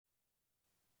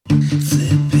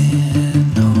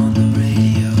Flipping on the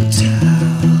radio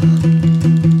dial,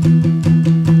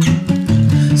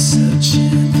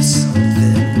 searching for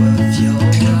something worth your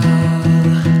while.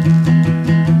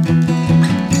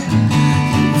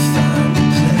 You'll find a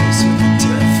place with a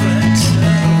different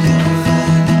tone. You'll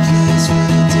find a place with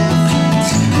a different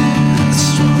tone. A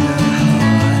stronger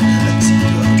heart, a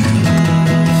deeper groove.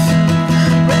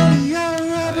 Radio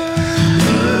Rubber.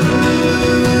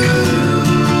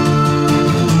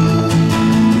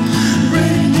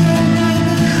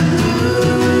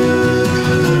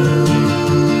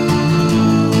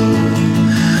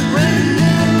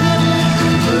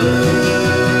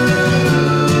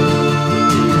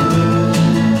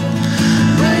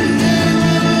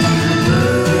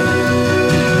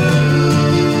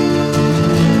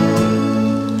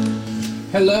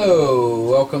 Hello,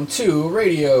 welcome to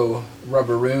Radio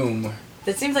Rubber Room.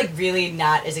 That seems like really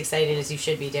not as excited as you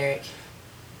should be, Derek.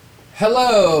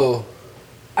 Hello,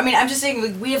 I mean, I'm just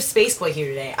saying, we have Space Boy here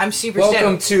today. I'm super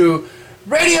welcome stoked. to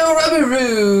Radio Rubber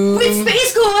Room With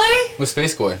Space Boy! with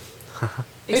Space Boy. Hey,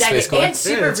 Exactly, Space Boy. and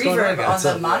super what's going reverb on? on What's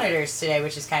the up? monitors today,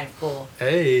 which is kind of cool.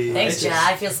 Hey. Thanks, John.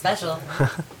 I feel special.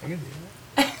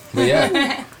 But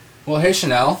yeah, well, hey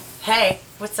Chanel. Hey,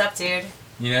 what's up, dude?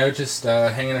 You know, just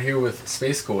hanging out here with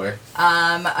Space Boy.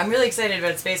 I'm really excited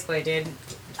about Space Boy, dude.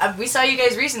 We saw you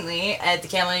guys recently at the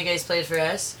Camel. You guys played for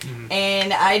us,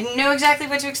 and I know exactly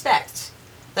what to expect.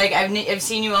 Like, I've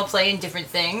seen you all play in different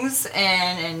things,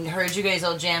 and heard you guys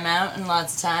all jam out and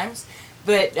lots of times.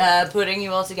 But putting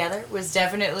you all together was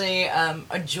definitely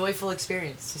a joyful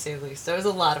experience, to say the least. So it was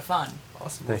a lot of fun.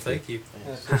 Awesome. Well, thank you. I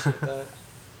appreciate that.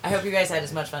 I hope you guys had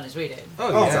as much fun as we did.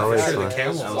 Oh, it's yeah, always for sure. fun. The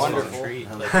Camel's That was always a wonderful. treat.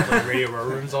 Like Radio Rubber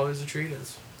Room's always a treat. It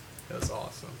was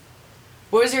awesome.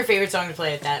 What was your favorite song to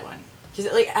play at that one? Because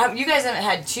you guys haven't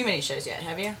had too many shows yet,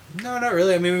 have you? No, not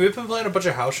really. I mean, we've been playing a bunch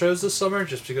of house shows this summer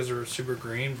just because we're super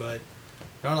green, but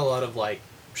not a lot of, like,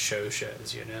 shows,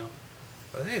 you know?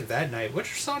 But I think that night,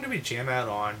 which song did we jam out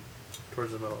on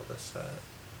towards the middle of this set?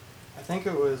 I think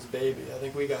it was Baby. I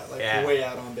think we got like Yeah. way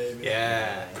out on Baby.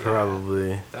 Yeah.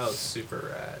 Probably. That was super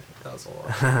rad. That was a lot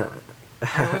of fun.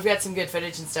 And we've got some good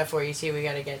footage and stuff for you, too. We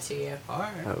got to get to you.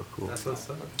 Alright. Oh, cool. That's what's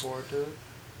up. Looking forward to it.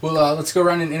 Well, let's go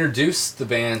around and introduce the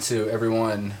band to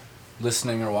everyone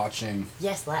listening or watching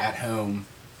Yes, at laugh. home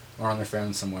or on their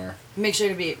phone somewhere, Make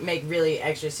sure to make really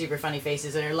extra super funny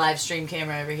faces on our live stream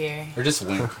camera over here. or just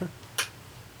wink.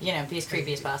 You know, be as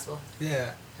creepy as possible.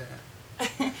 Yeah.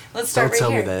 Let's start Don't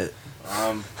tell right me here.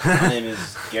 that. My name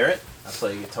is Garrett. I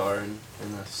play guitar and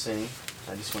sing.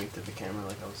 I just winked at the camera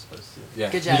like I was supposed to.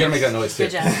 Yeah, Good you job. gotta make that noise too.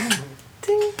 Good job.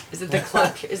 Ding. Is it the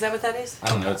cluck? Is that what that is? I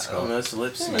don't know what it's I don't know, called, it's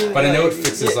lip smack. but I know it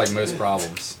fixes like most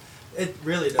problems. It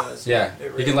really does. Yeah, It you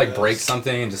really can like does. break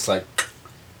something and just like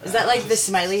Is that like the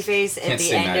smiley face at Can't the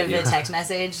say end that, of yeah. the text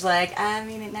message? Like, I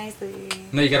mean it nicely.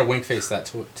 no, you gotta wink face that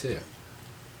too.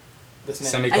 The snake.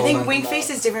 Semicolon. I think Golden wink face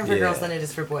is different for girls Yeah. than it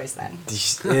is for boys then.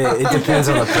 It depends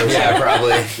on the person. Yeah,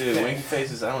 probably. Dude, winky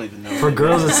faces, I don't even know. For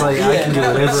girls, it's like I can do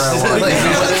whatever I want. Like,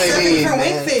 what do they mean, Different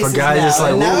wink man? faces For guys, now, it's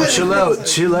like, and now whoa, it chill makes out,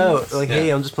 sense. chill out. Like, Yeah. hey,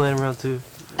 I'm just playing around too.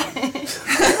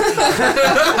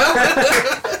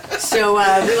 So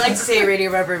we like to say Radio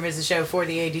Rubber Room is a show for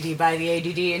the ADD by the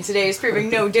ADD, and today is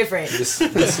proving no different. this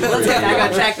Let's get back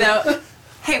on track though.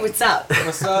 Hey, what's up?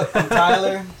 What's up? I'm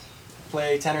Tyler.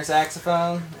 Play tenor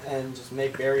saxophone and just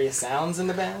make various sounds in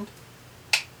the band.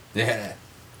 Yeah.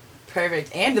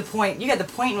 Perfect. And the point. You got the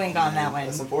point wink on that one.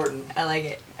 That's important. I like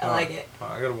it. I like it. Oh,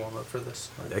 I gotta warm up for this.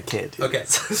 I can't do Okay.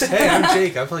 it. Hey, I'm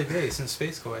Jake. I play bass in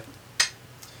Space Boy.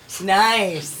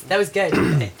 Nice. That was good.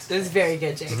 That was very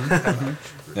good, Jake.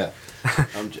 Yeah.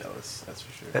 I'm jealous, that's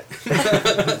for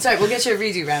sure. Sorry, we'll get you a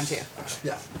redo round two.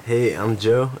 Hey, I'm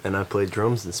Joe, and I play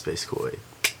drums in Space Koi.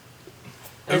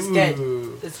 That's Ooh.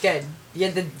 good. That's good. You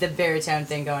had the baritone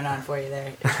thing going on for you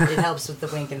there. It helps with the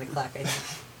wink and the cluck, I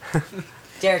think.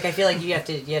 Derek, I feel like you have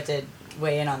to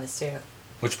weigh in on this too.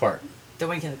 Which part? The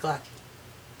wink and the cluck.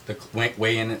 The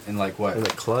weigh in and like what? And the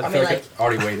cluck. I I feel mean, like I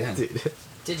already weighed in Dude,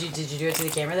 Did you do it to the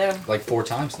camera though? like 4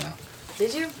 times now.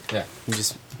 Did you? Yeah. you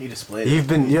just He displayed you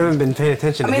haven't been paying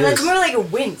attention I to mean, like his. more like a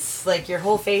wince. Like your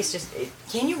whole face just.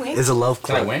 Can you wink? It's a love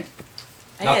Can I cluck. wink?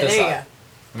 Yeah, Not this there you side.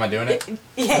 Am I doing it? go.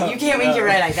 Yeah, you can't wink your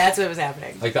right eye. That's what was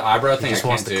happening. Like the eyebrow He thing I just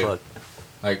wants can't to do. cluck.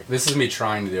 Like this is me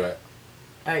trying to do it.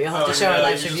 Alright, you'll have to show our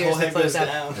live stream viewers the close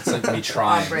up It's like me on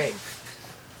trying. break.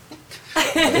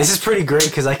 This is pretty great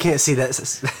because I can't see that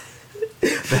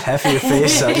the half of your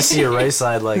face. So I just see your right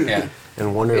side, like Yeah.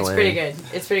 in Wonderland. It's pretty good.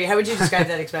 It's pretty. How would you describe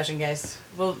that expression, guys?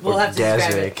 We'll have to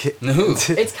describe it. Orgasmic. No.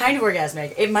 It's kind of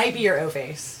orgasmic. It might be your O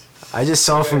face. I just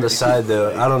saw from the side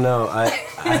though. I don't know.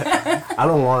 I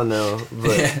don't want to know,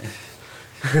 but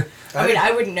I mean,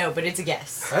 I wouldn't know, but it's a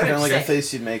guess. I Kind of like a Say.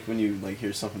 face you'd make when you like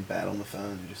hear something bad on the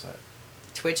phone. You're just like,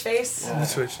 Twitch face? Yeah.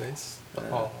 Switch face. Yeah.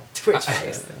 Oh. Twitch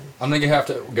face. I'm gonna have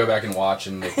to go back and watch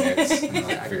and make notes and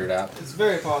figure it out. It's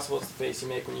very possible it's the face you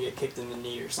make when you get kicked in the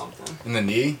knee or something. In the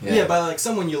knee? Yeah, by like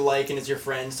someone you like and is your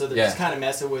friend, so they're Yeah. just kind of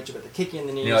messing with you, but they kick you in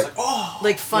the knee. You're And like- it's like, oh,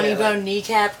 Like funny Yeah, bone like-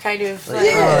 kneecap kind of. Like,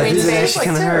 Like, oh, wing this is face. actually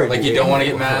gonna hurt. Like you don't want to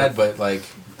get mad, but like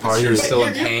Are you're you- still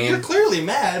in You're pain. clearly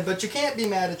mad, but you can't be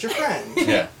mad at your friend.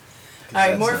 Yeah.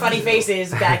 Alright, more funny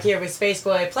faces back here with Space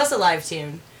Boy plus a live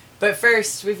tune. But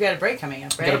first, we've got a break coming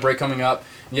up, We right? got a break coming up.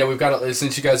 Yeah, we've got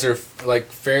since you guys are like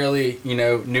fairly,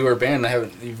 newer band.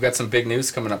 You've got some big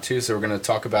news coming up too. So we're gonna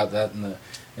talk about that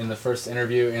in the first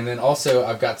interview, and then also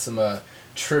I've got some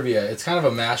trivia. It's kind of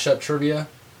a mashup trivia.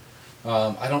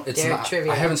 It's Derek not.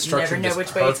 trivia. I haven't You structured never know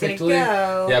this which way it's gonna perfectly.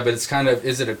 go. Yeah, but it's kind of,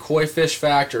 is it a koi fish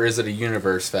fact or is it a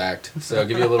universe fact? So I'll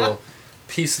give you a little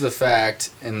piece of the fact,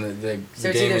 and the So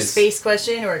it's game either is space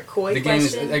question or a koi the game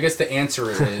is. question. I guess the answer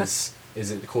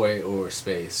is it koi or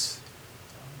space?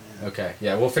 Okay,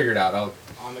 yeah, we'll figure it out.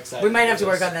 I'm excited. We might have for to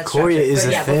work this. on that Koya structure, is but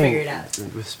a yeah, thing we'll figure it out.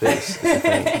 with space. It's a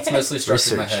thing. It's mostly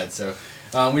structured in my Research. head.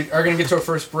 So we are going to get to our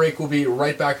first break. We'll be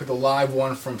right back with a live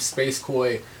one from Space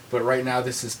Koi. But right now,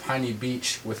 this is Piney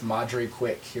Beach with Madre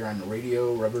Quick here on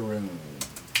Radio Rubber Room.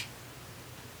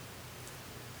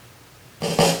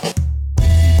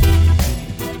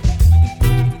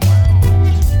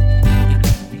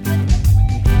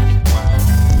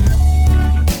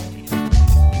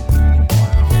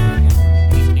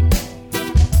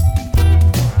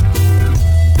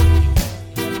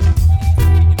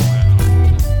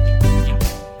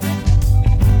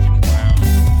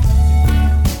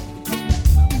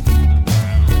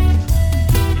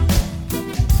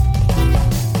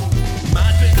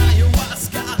 Madre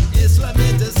ayahuasca is la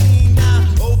medicina.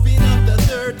 Open up the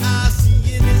third eye,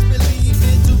 seeing is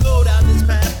believing. To go down this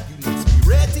path, you need to be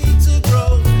ready to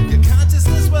grow. Your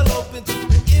consciousness well open to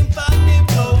the infinite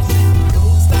flows.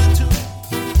 Close that too,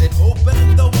 then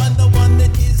open the one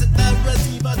that is the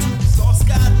receiver to source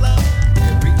God love.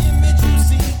 Every image you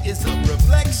see is a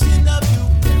reflection of you.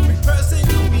 Every person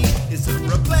you meet is a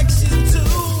reflection too.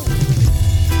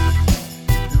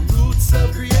 The roots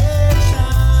of creation.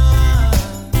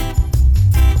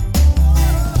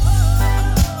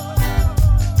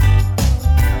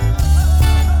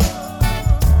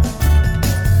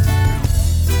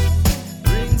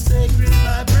 Bring sacred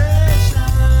vibration.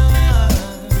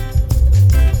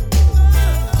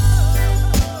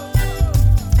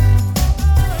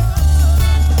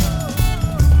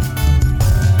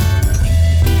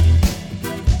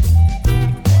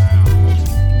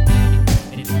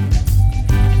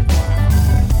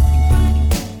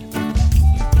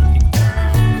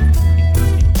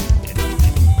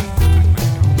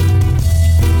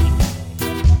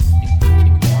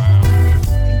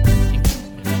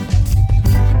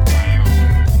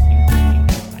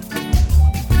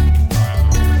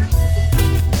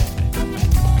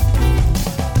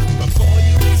 Before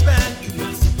you expand, you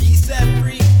must be set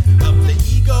free of the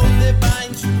ego that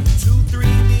binds you to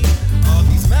 3D. All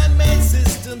these man-made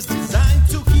systems designed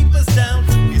to keep us down.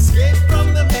 Escape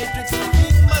from the matrix, the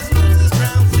king must lose his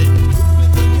crown. Set truth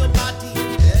within your body,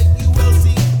 and there you will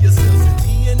see your cells and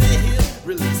DNA heal.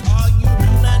 Release all you do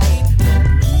not need.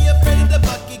 Don't be afraid of the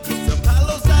bucket, get some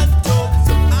Palo Santo,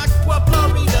 some Aqua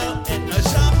Florida, and a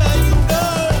shaman you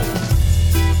know.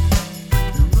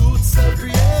 The roots of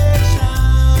creation.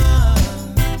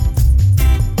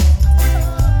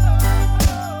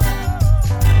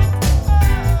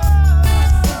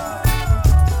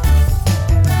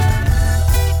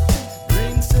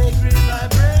 Bring sacred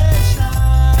vibration.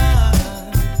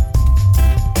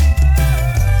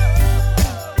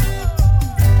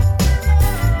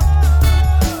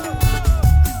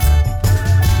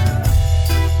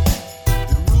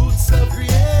 The roots of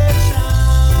creation.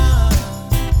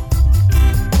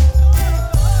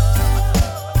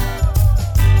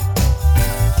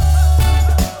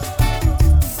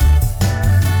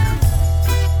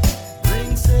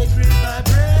 Bring sacred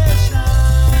vibration.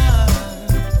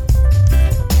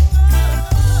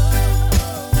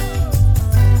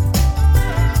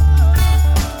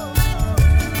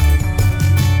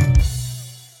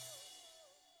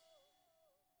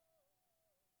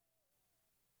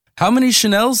 How many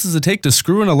Chanels does it take to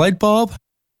screw in a light bulb?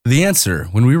 The answer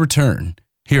when we return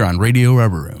here on Radio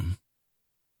Rubber Room.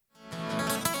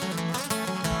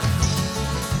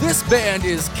 This band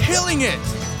is killing it!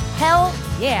 Hell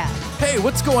yeah. Hey,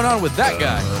 what's going on with that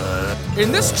guy?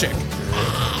 And this chick?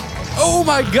 Oh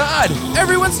my god!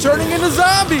 Everyone's turning into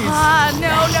zombies!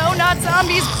 No, not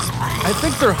zombies. I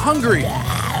think they're hungry.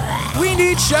 We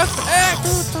need Chef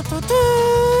X!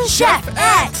 Chef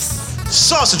X!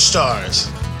 Sausage Stars.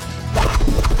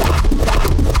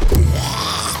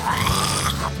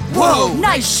 Whoa,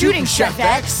 nice shooting, Chef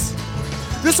X!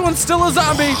 This one's still a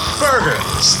zombie. Burger.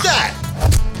 Stat.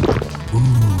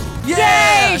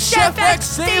 Yay! Chef X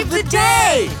saved the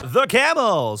day! The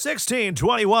Camel,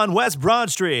 1621 West Broad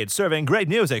Street, serving great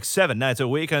music 7 nights a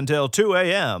week until 2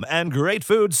 a.m. and great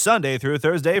food Sunday through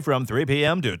Thursday from 3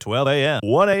 p.m. to 12 a.m.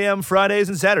 1 a.m. Fridays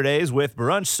and Saturdays with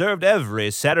brunch served every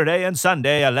Saturday and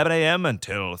Sunday 11 a.m.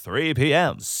 until 3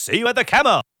 p.m. See you at The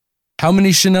Camel! How many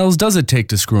Chanels does it take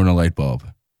to screw in a light bulb?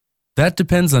 That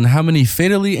depends on how many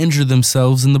fatally injure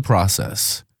themselves in the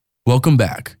process. Welcome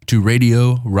back to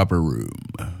Radio Rubber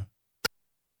Room.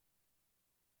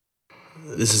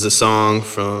 This is a song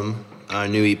from our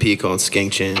new EP called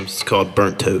Skank Jams. It's called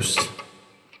Burnt Toast.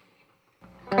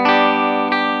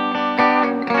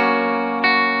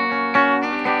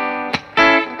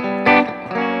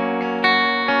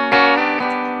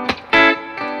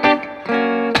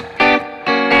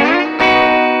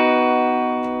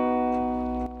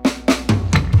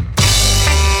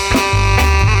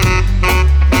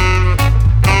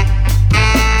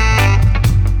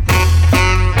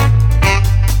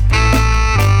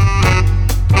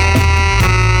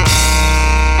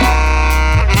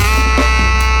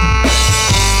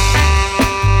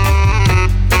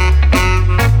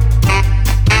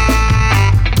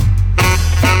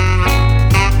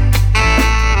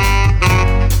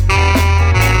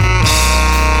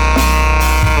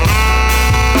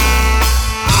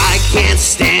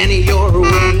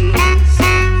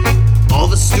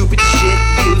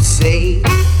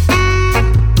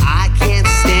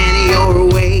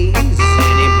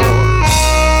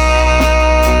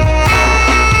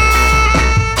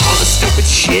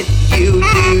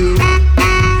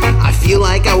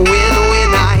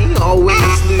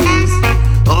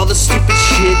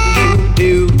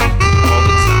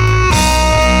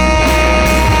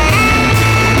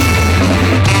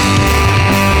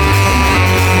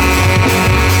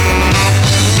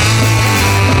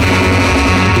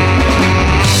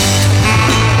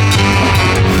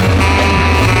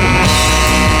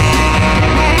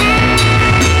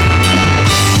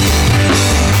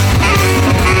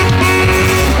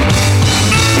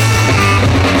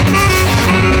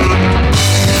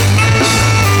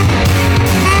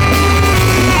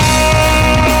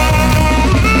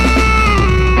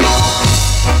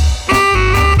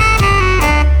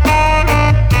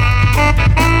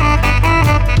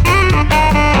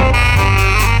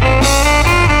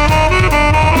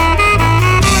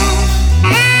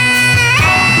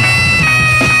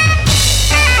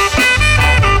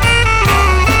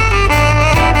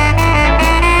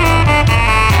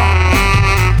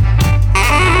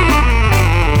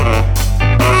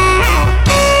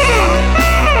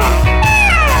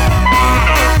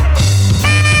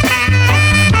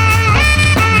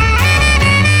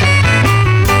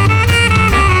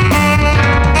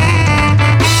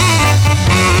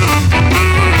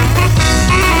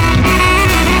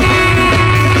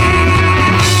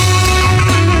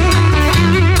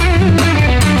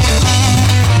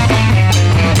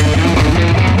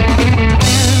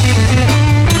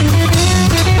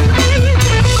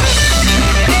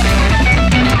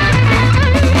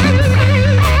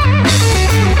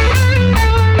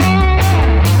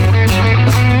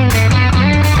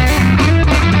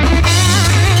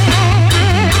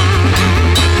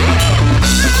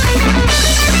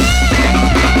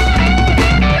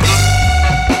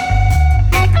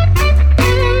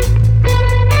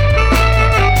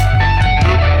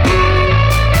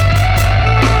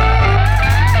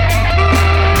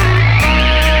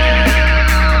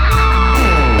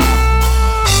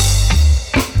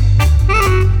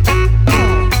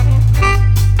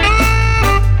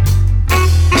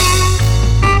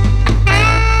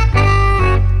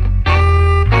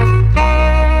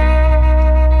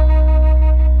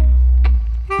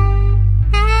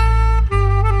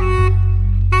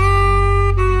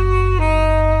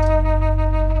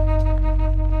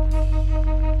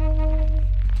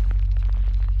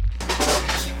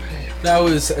 That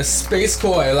was a Space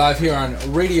Koi live here on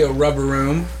Radio Rubber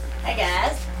Room. Hi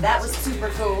guys, that was super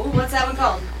cool. What's that one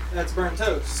called? That's Burnt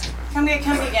Toast. Come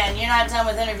again. You're not done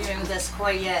with interviewing with us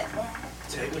quite yet.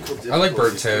 I like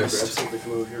burnt toast.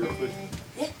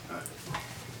 Yeah.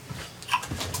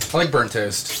 I like burnt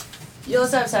toast. You'll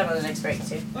also have time on the next break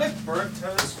too. I like burnt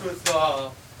toast with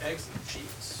eggs and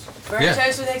cheese. Burnt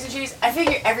toast with eggs and cheese? I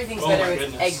figure everything's better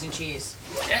with eggs and cheese.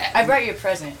 Yeah. I brought you a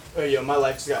present. Oh, yo, my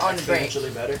life just got on the break.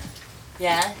 exponentially better.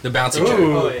 Yeah. The bouncy Ooh. jack.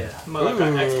 Oh yeah,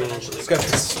 motherfucker, exponentially. It's got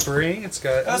the spring. It's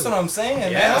got. That's what I'm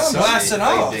saying, Yeah, man. I'm son. blasting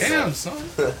off. Damn, son.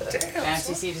 Damn.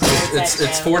 Actually, see, just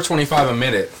It's $4.25 a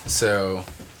minute, so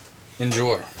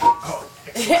enjoy.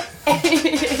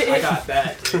 I got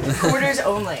that. Dude. quarters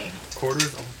only.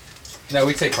 Quarters. No,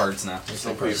 we take cards now.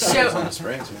 Still pretty So- focused on the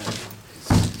springs, man.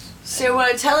 So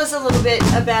tell us a little bit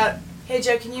about. Hey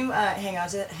Joe, can you hang on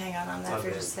that for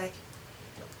just a sec?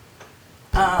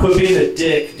 Quit being a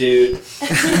dick, dude.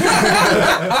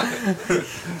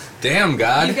 Damn,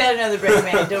 God. You've got another break,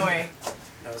 man. Don't worry.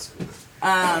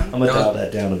 I'm gonna dial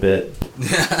that down a bit.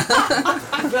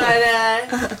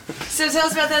 But so tell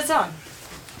us about that song.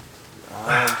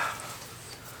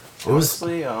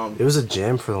 Honestly, It was a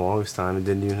jam for the longest time. It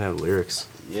didn't even have lyrics.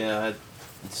 yeah,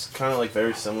 it's kind of like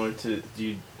very similar to.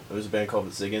 There's a band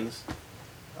called the Ziggins.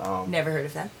 Never heard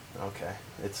of them. Okay,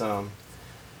 it's I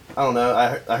don't know.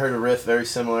 I heard a riff very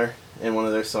similar in one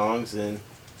of their songs and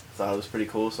thought it was pretty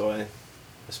cool. So I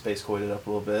space coited up a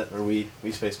little bit, or we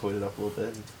space coited up a little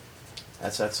bit. And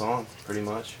that's that song, pretty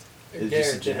much. It's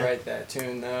just a Garrett did jam. write that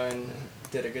tune though, and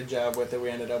did a good job with it. We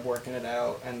ended up working it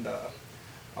out, and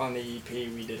on the EP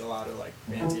we did a lot of like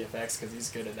fancy effects because he's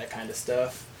good at that kind of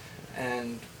stuff,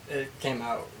 and it came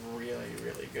out really,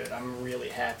 really good. I'm really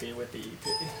happy with the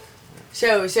EP.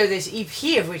 So this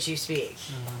EP of which you speak,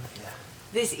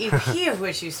 this EP of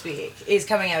which you speak is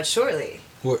coming out shortly,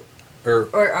 What? Or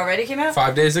or already came out.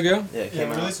 5 days ago? Yeah, it Yeah, came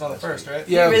we out released it on the first, right?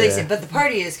 You released it, but the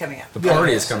party is coming out. The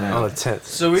party is coming On out. the 10th.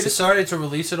 So we decided to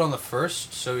release it on the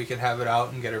 1st so we could have it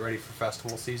out and get it ready for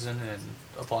festival season and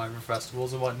applying for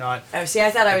festivals and whatnot. Oh, see, I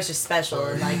thought I was just special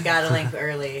and I got a link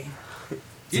early.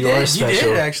 You are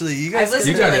special. Actually. You I've guys. listened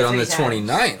You to got it it like on the 3 times.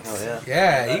 29th. Oh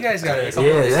yeah. Yeah, you guys got it.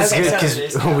 Yeah, that's Okay, good so because it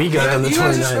is we got it on the You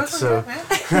guys are 29th. So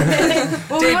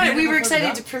Well, Dave, we you were never excited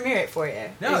forgot? to premiere it for you.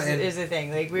 No, is, and- is the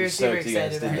thing. Like we were Stoked super you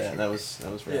guys excited did about it. that. That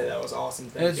was Yeah, rad. that was awesome.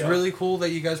 And Thank it's you. really cool that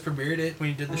you guys premiered it when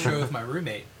you did the show with my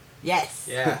roommate. Yes.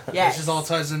 Yeah, Yes. It just all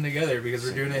ties in together because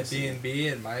we're doing it at B&B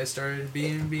and Maya started at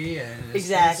B&B and it's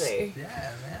Exactly. just-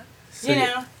 yeah, man. You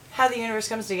know how the universe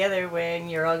comes together when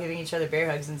you're all giving each other bear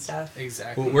hugs and stuff.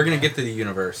 Exactly. Well, we're going to get to the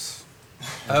universe. in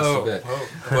just a Oh, bit. oh.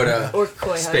 But, Or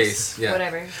koi space, hugs. yeah.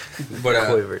 Whatever. but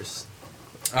Quavers.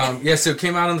 yeah, so it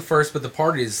came out on the 1st, but the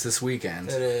party's this weekend.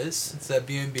 It is. It's at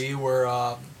B&B.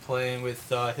 We're playing with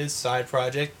his side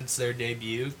project. It's their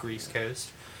debut, Grease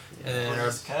Coast. And then our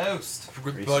East Coast.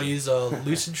 buddies,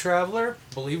 Lucid Traveler.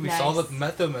 I believe we saw Nice. them,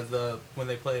 met them at when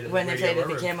they played at When they Radio played at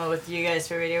the Rubber. Camo with you guys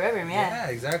for Radio Rubber, yeah. Yeah,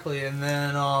 exactly. And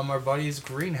then our buddies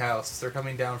Greenhouse, they're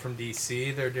coming down from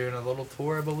DC. They're doing a little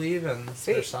tour, I believe, and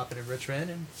they're Sweet. stopping in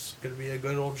Richmond, and it's gonna be a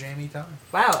good old jammy time.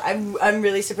 Wow, I'm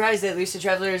really surprised that Lucid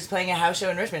Traveler is playing a house show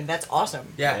in Richmond. That's awesome.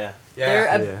 Yeah, They're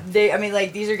yeah. they. I mean,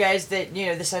 like these are guys that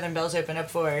the Southern Bells open up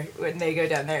for when they go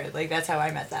down there. Like that's how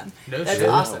I met them. No That's shit.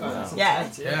 awesome. Oh, wow. Yeah.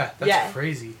 Yeah, that's Yeah.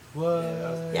 crazy. What?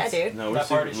 Yeah, dude. No, we're That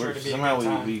party's super, sure to be a somehow good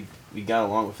time. we got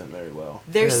along with them very well.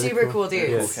 They're Yeah, they're super cool. cool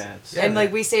dudes. Cool cats. Yeah, And like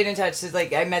man. we stayed in touch. So,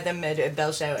 like I met them at a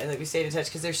Bell show, and like we stayed in touch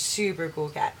because they're super cool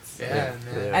cats. Yeah, man.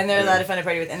 Yeah. And they're a lot of fun to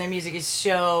party with, and their music is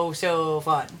so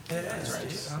fun. It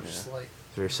is, dude. I'm just like,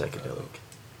 Very psychedelic.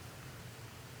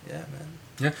 yeah, man.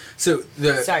 Yeah. So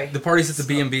Sorry. the party's at the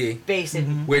B&B, Bass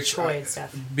and which toy and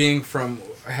stuff. being from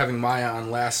having Maya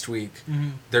on last week,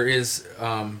 there is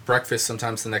breakfast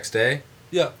sometimes the next day.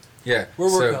 Yeah, Yeah.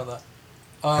 we're working so, on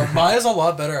that. Maya's a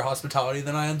lot better at hospitality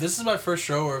than I am. This is my first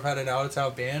show where I've had an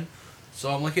out-of-town band, so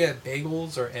I'm looking at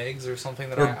bagels or eggs or something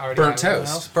that Or I already burnt have in the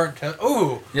toast. house. Burnt toast.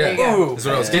 Ooh. Yeah. There you go. Ooh. That's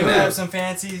what I was Yeah. getting We have at. some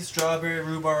fancy strawberry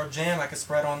rhubarb jam I could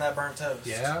spread on that burnt toast.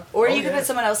 Yeah. Or Oh, you could yeah. put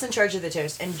someone else in charge of the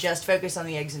toast and just focus on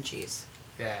the eggs and cheese.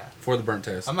 Yeah. For the burnt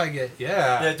toast. I might get.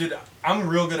 Yeah. Yeah, dude, I'm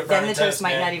real good at Then burning the toast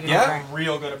might man. not even Yeah? burn. I'm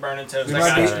real good at burning toast. We I might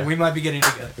got be. you. We might be getting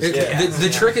together. The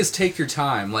trick is take your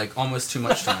time, like almost too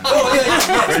much time. Oh yeah,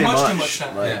 yeah, Pretty much much. too much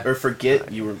time. Like, Yeah. Or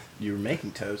forget you were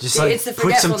making toast. Just See, like it's the put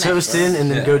some forgetfulness. toast in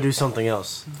and then Yeah. go do something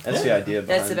else. That's the idea behind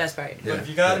That's the best part. Yeah. But if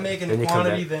you gotta Yeah. make Then in you come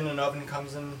quantity, back. then an oven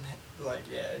comes in. Like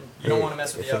you Hey, don't want to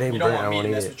mess with if the it oven. ain't You don't burnt, I want me to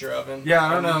won't mess eat with your oven. Yeah,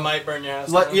 I don't know. It might burn your house.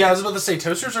 Like, down. yeah, I was about to say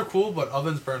toasters are cool, but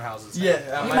ovens burn houses.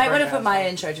 Yeah, You might want to put Maya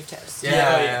in charge of toast.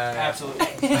 Yeah, absolutely.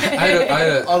 I had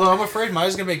a Although I'm afraid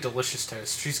Maya's gonna make delicious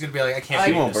toast. She's gonna be like, I can't.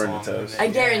 She eat won't this burn the long. toast. I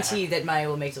guarantee that Maya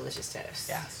will make delicious toast.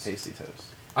 Yeah. Tasty toast.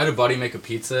 I had a buddy make a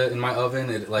pizza in my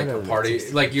oven at like I a never party,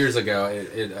 tasted like years ago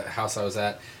at a house I was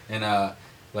at, and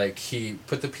like he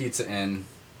put the pizza in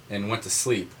and went to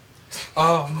sleep.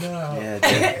 Oh no. Yeah,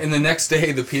 dude. And the next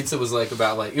day the pizza was like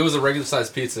about like it was a regular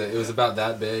sized pizza. It was about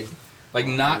that big, like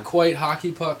not quite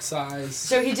hockey puck size.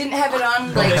 So he didn't have it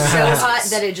on like so hot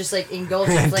that it just like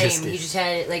engulfed the flame. He just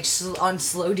had it like on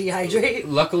slow dehydrate.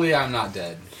 Luckily, I'm not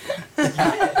dead.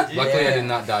 Luckily, I did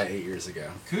not die 8 years ago.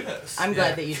 Kudos. I'm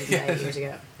glad that you did that 8 years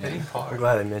ago. I'm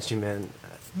glad I met you, man.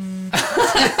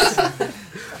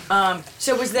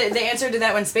 So was the answer to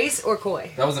that one space or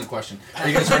koi? That wasn't a question. Are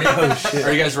you guys ready?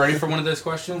 Are you guys ready for one of those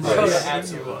questions?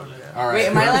 Absolutely. All right. Wait,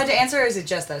 am I allowed to answer or is it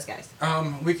just those guys?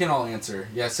 We can all answer.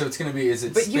 Yeah. So it's gonna be. Is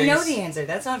it? But space? you know the answer.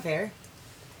 That's not fair.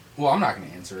 Well, I'm not gonna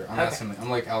answer. I'm Okay. asking. I'm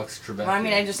like Alex Trebek. Well, I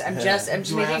mean, I'm just Do I making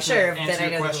have sure to that answer I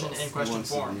your know the question rules. in question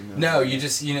form. No, you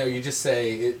just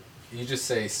say it. You just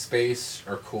say space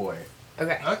or koi.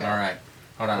 Okay. Okay. All right.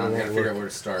 Hold on. I'm gonna figure out where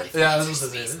to start. Yeah, this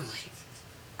is it.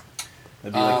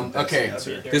 That'd be like the best Okay.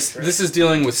 answer. This is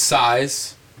dealing with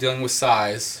size. Dealing with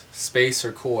size. Space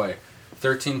or koi.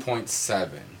 13.7.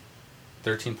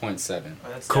 13.7. Oh,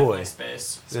 that's Koi. definitely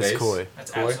space. That's Space? koi.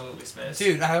 That's Koi? absolutely space.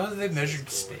 Dude, how have they measured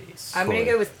space? I'm gonna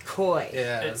go with koi.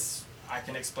 Yeah. I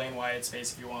can explain why it's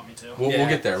space if you want me to. We'll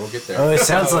get there. We'll get there. Oh, it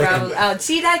sounds like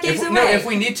See, that gives If, away. no, if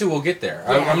we need to, we'll get there.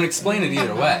 I'm Yeah. gonna explain it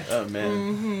either way. Oh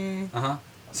man. Uh huh.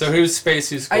 So who's space?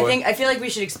 Who's koi? I feel like we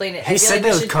should explain it. I he feel said like that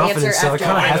we with should confidence, answer so I after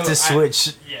kind of I have know. to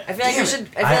switch. Yeah. I feel like we should. I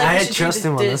feel I like we had should trust do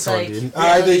him on this, this one, like, dude.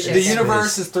 yeah, we The should.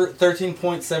 universe is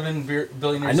 13.7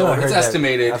 billion years I know, I old. It's heard that.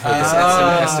 estimated. I've heard It's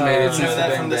that. estimated You since know the that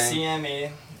Bang from the Bang.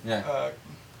 CME, Yeah.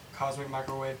 cosmic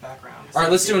microwave background. All right,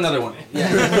 let's do another one.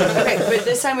 Yeah. Okay, but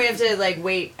this time we have to like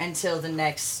wait until the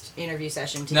next interview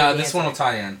session to. No, get the this one will answer.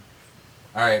 tie in.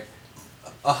 All right.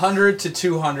 100 to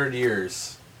 200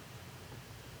 years.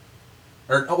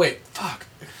 Or wait, fuck.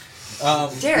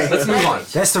 Derek, Let's move on.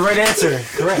 That's the right answer.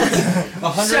 Correct.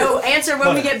 100. So answer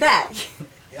when we get back.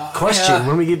 Question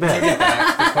when we get back.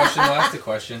 The question. We'll ask the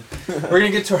question. We're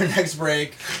gonna get to our next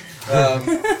break. We're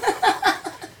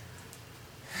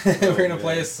gonna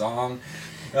play a song.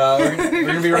 We're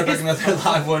gonna be right back with another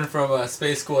live one from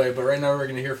Space Koi, but right now we're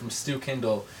gonna hear from Stu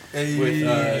Kindle with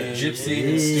Gypsy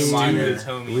and Stu Minor.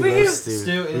 We Woohoo. love Stu.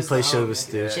 Stu We is play the show homie. with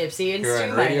Stu. Gypsy and Here Stu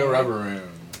on Radio Minor. Rubber Room.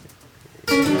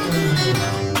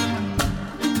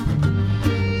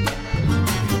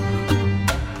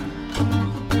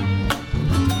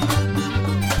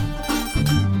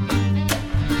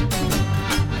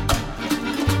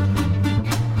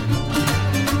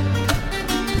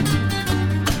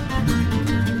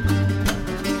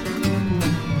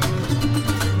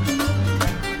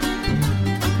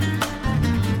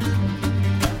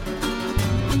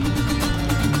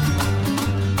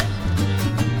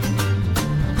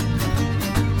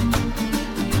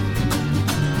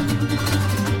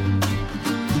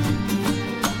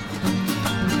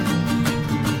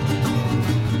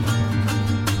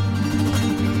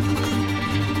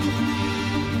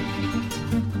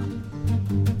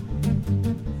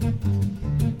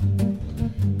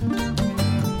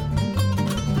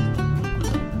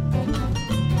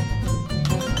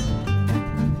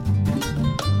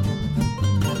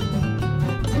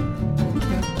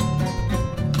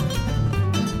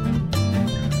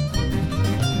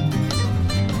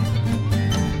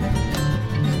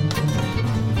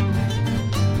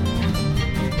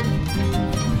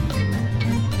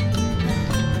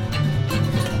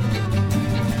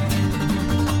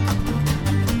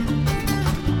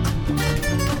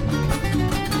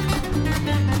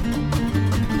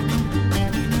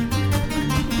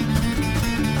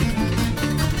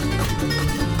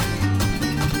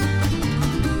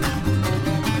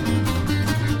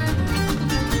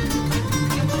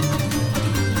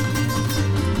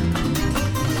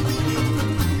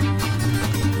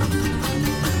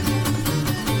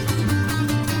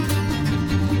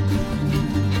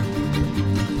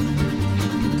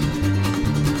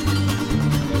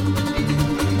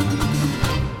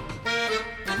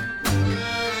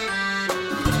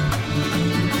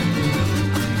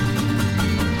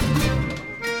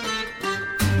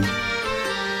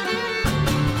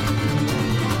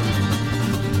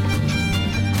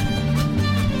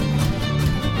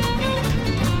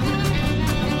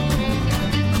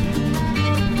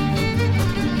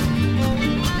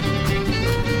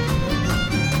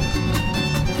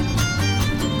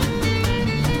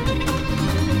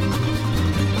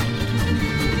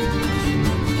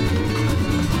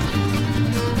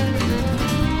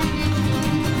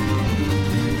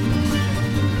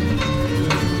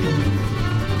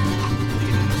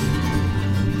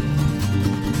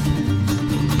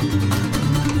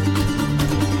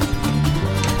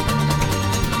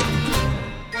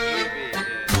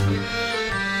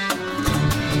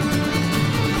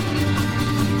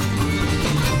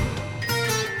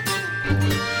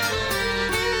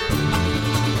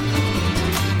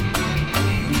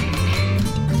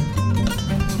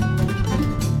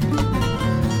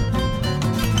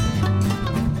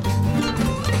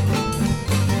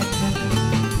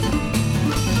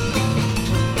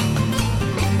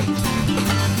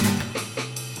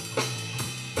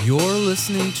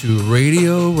 listening to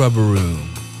Radio Rubber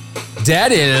Room.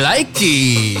 Daddy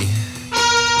likey.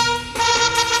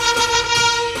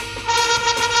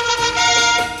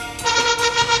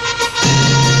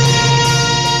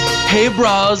 Hey,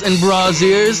 bras and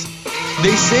brasiers.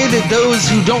 They say that those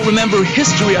who don't remember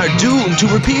history are doomed to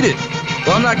repeat it.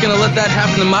 Well, I'm not gonna let that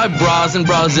happen to my bras and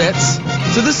brasettes.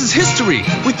 So this is history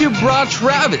with your bra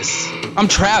Travis. I'm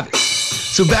Travis.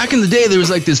 So back in the day, there was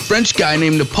like this French guy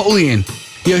named Napoleon.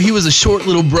 Yo, he was a short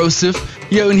little brosif.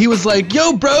 Yo, and he was like,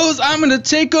 yo, bros, I'm gonna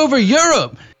take over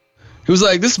Europe. He was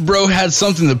like, this bro had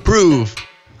something to prove.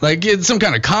 Like, he had some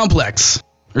kind of complex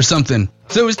or something.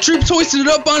 So his troops hoisted it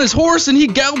up on his horse and he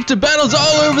galloped to battles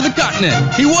all over the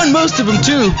continent. He won most of them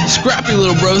too, scrappy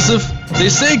little brosif. They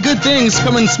say good things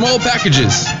come in small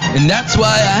packages, and that's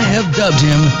why I have dubbed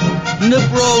him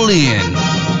Napoleon.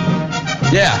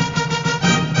 Yeah,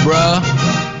 bruh.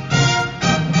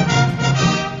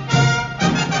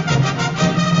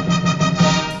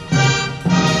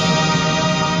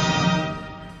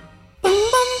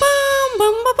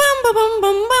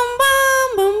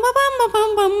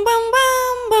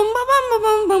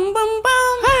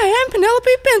 Hi, I'm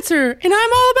Penelope Pincer, and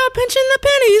I'm all about pinching the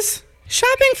pennies.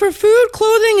 Shopping for food,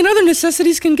 clothing, and other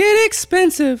necessities can get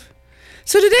expensive.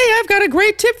 So today I've got a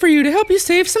great tip for you to help you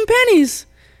save some pennies.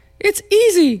 It's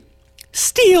easy.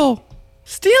 Steal.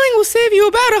 Stealing will save you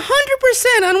about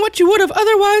 100% on what you would have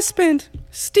otherwise spent.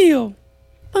 Steal.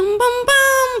 Bum bum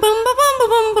bum bum bum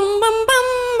bum bum bum bum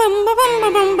bum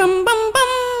bum bum bum bum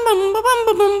bum bum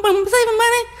bum bum bum. Save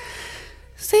money.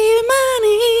 Save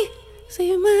money.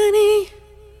 Save money.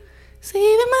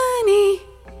 Save money.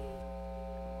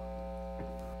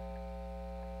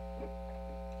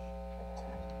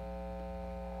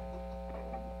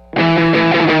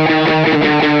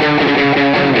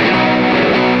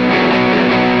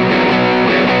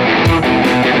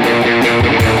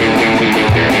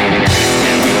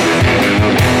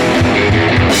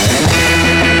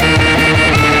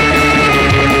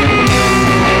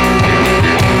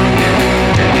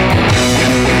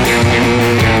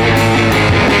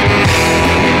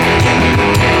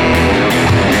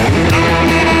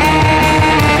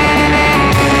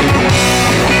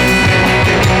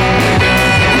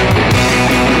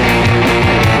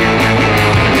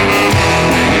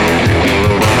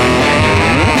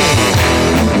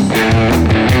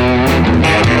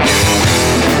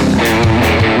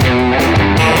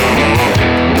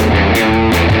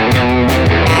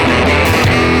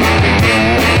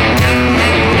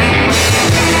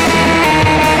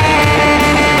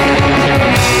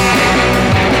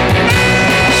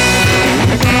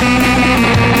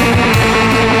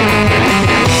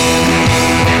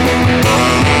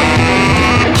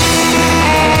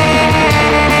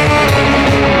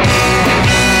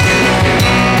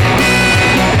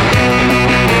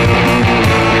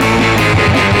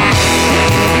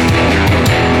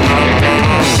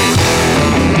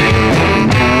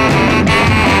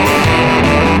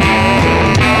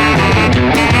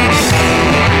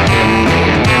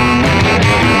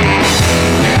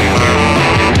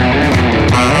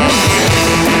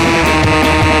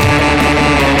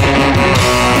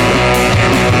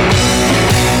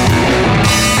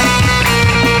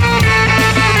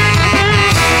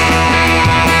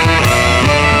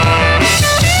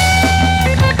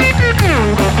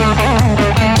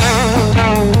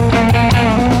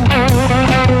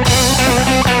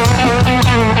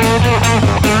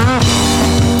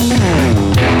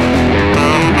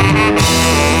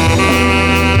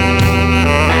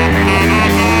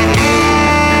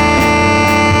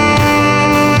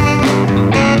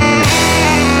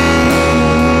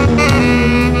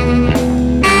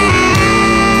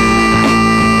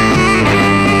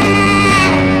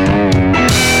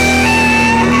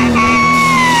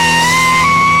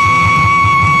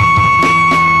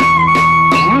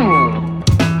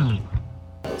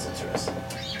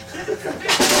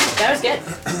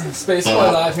 Space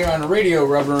Boy live here on Radio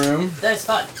Rubber Room. That's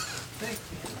fun.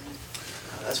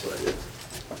 That's what I did.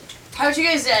 How would you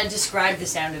guys describe the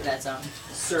sound of that song?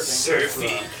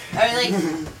 Surfing. I mean,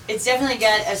 like, it's definitely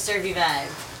got a surfy vibe.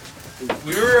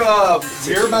 We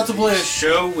were about to play a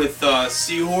show with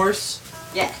Seahorse.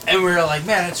 Yeah. And we were like,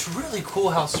 man, it's really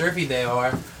cool how surfy they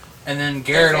are. And then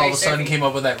Garrett all of a sudden came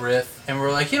up with that riff, and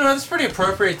we're like, you know, that's pretty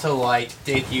appropriate to like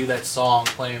debut that song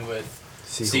playing with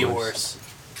Seahorse.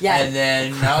 Yeah. And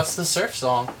then now it's the surf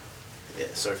song. Yeah,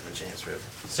 Surfing the James River.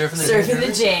 Surfing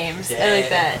the James. I like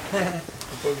that.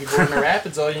 Boogie board in the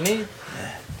rapids, all you need.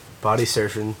 Body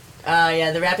surfing.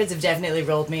 Yeah, the rapids have definitely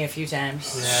rolled me a few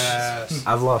times. Yes.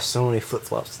 I've lost so many flip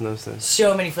flops in those things.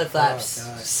 So many flip-flops. Oh,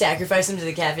 God. Sacrifice them to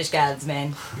the catfish gods,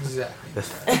 man. Exactly. The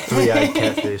 3-eyed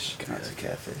catfish. God's a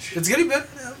catfish. It's getting better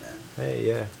now, man. Hey,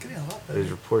 yeah. It's getting a lot better.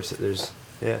 There's reports that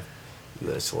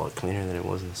it's a lot cleaner than it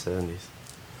was in the 70s.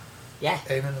 Yeah.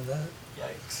 Amen to that.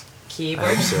 Yikes. Keyboard.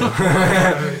 I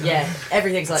hope so. Yeah,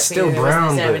 everything's a lot Still cleaner than it was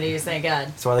brown, in but- the 70s, thank God.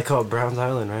 That's why they call it Browns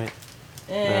Island, right?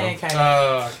 No. Kind of.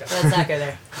 Oh, okay. Let's not go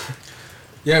there.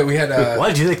 Yeah, we had. Wait,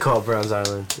 why do they call it Browns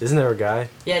Island? Isn't there a guy?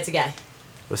 Yeah, it's a guy.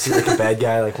 Was he like a bad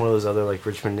guy, like one of those other like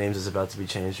Richmond names is about to be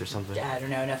changed or something? Yeah, I don't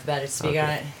know enough about it to speak Okay. on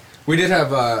it. We did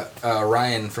have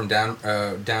Ryan from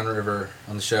Downriver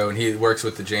on the show, and he works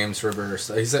with the James River.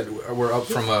 So he said we're up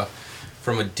from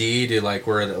a D to like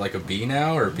we're at like a B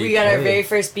now, or B. We got our very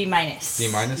first B minus.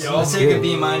 B minus. Yeah, let's take a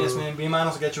B minus, man. B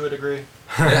minus will get you a degree.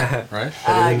 Yeah, right.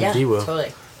 Yeah, D will.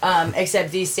 totally.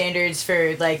 Except these standards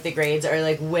for like the grades are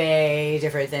like way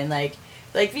different than like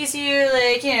VCU.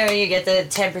 Like, you know, you get the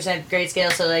 10% grade scale,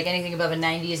 so like anything above a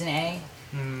 90 is an A.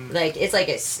 Like it's like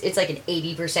an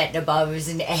 80% and above is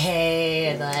an A,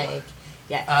 and like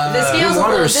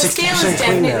the scale is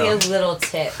definitely a little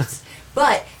tipped.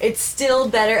 But it's still a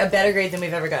better grade than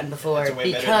we've ever gotten before It's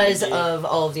way better because than D. of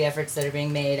all of the efforts that are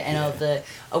being made and all of the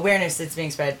awareness that's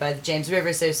being spread by the James River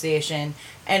Association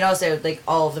and also like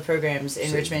all of the programs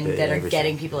in Richmond that are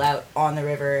getting people out on the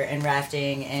river and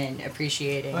rafting and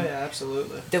appreciating Oh yeah,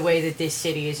 absolutely. the way that this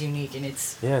city is unique in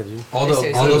its Yeah, dude. All those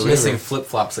association. missing flip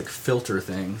flops like filter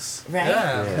things. right,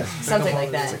 Yeah. something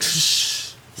like that, Like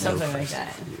shh. something like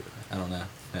that. I don't know.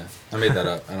 Yeah, I made that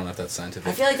up. I don't know if that's scientific.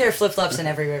 I feel like there are flip flops in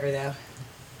every river though.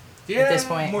 Yeah. At this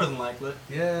point, More than likely.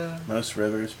 Yeah. Most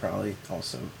rivers probably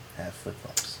also have flip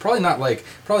flops. Probably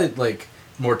like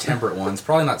more temperate ones.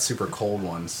 Probably not super cold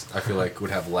ones. I feel like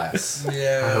would have less.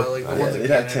 Yeah, like the Yeah, ones in they'd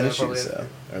have Canada tennis probably shoes have-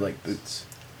 though, or like boots.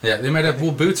 Yeah, they might have.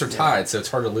 Well, boots are tied, so it's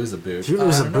hard to lose a boot. If you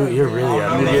lose a boot, you're really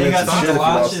out. know, You're man. getting You got some shit if you some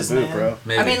lost watches, the boot, man. bro.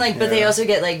 Maybe. I mean, like, but they Yeah. also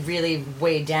get like really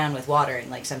weighed down with water,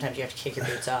 and like sometimes you have to kick your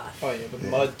boots off. Oh yeah, with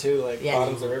mud too. Like Yeah.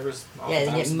 bottoms of rivers. Yeah, they get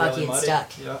oftentimes mucky really and muddy. stuck.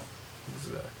 Yeah.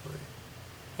 Exactly.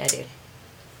 Yeah, dude.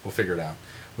 We'll figure it out.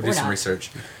 We'll Or do some not.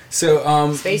 research.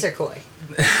 So, Space or koi?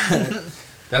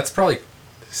 that's probably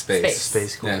space.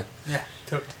 Space cool. Yeah. Yeah,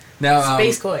 totally. Now,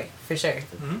 Space koi, for sure.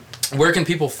 where can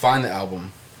people find the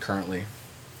album currently?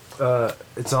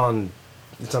 It's on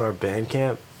our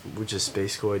Bandcamp, which is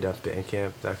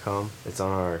spacekoi.bandcamp.com. It's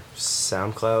on our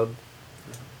SoundCloud,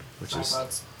 which is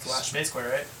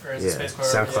SoundCloud/SpaceKoi, right? Or is yeah, it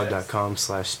SpaceKoi?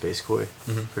 soundcloud.com/spacekoi,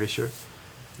 Mhm. pretty sure.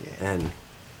 Yeah. And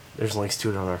there's links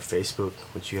to it on our Facebook,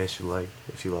 which you guys should like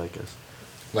if you like us.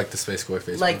 Like the Space Koi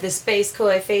Facebook. Like the Space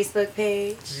Koi Facebook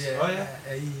page. Yeah. Oh, yeah.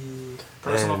 Hey.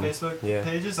 Personal And, Facebook yeah.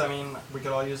 pages. I mean, we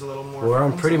could all use a little more. We're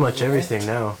on funds pretty and much yeah. everything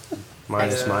now,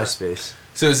 minus Yeah. MySpace.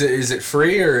 So is it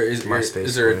free or is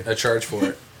MySpace there Koi. a charge for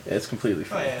it? Yeah, it's completely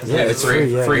free. Oh yeah. Yeah, it's free.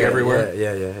 Yeah, Free yeah, everywhere?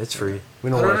 Yeah, it's free. We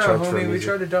I don't don't want to know, charge for homie. We music.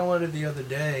 tried to download it the other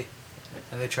day,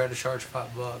 and they tried to charge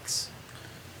 $5.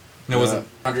 No, was it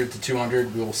 100 to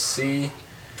 200? We'll see.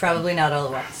 Probably not all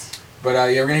at once. But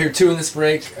yeah, we're gonna hear two in this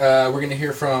break. We're gonna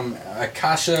hear from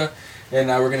Akasha, and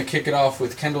we're gonna kick it off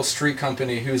with Kendall Street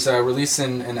Company, who's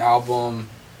releasing an album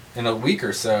in a week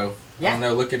or so. I Yeah. don't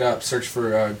know. Look it up. Search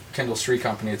for Kendall Street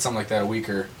Company. It's something like that. A week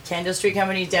or. Candle Street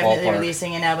Company definitely Ballpark.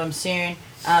 releasing an album soon.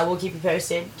 We'll keep you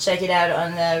posted. Check it out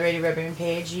on the Radio Red Room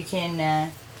page. You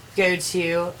can go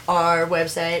to our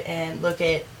website and look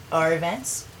at our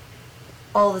events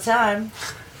all the time.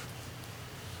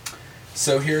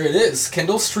 So here it is,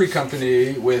 Kendall Street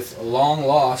Company with Long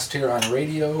Lost here on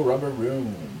Radio Rubber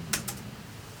Room.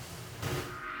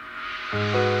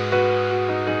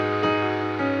 Thank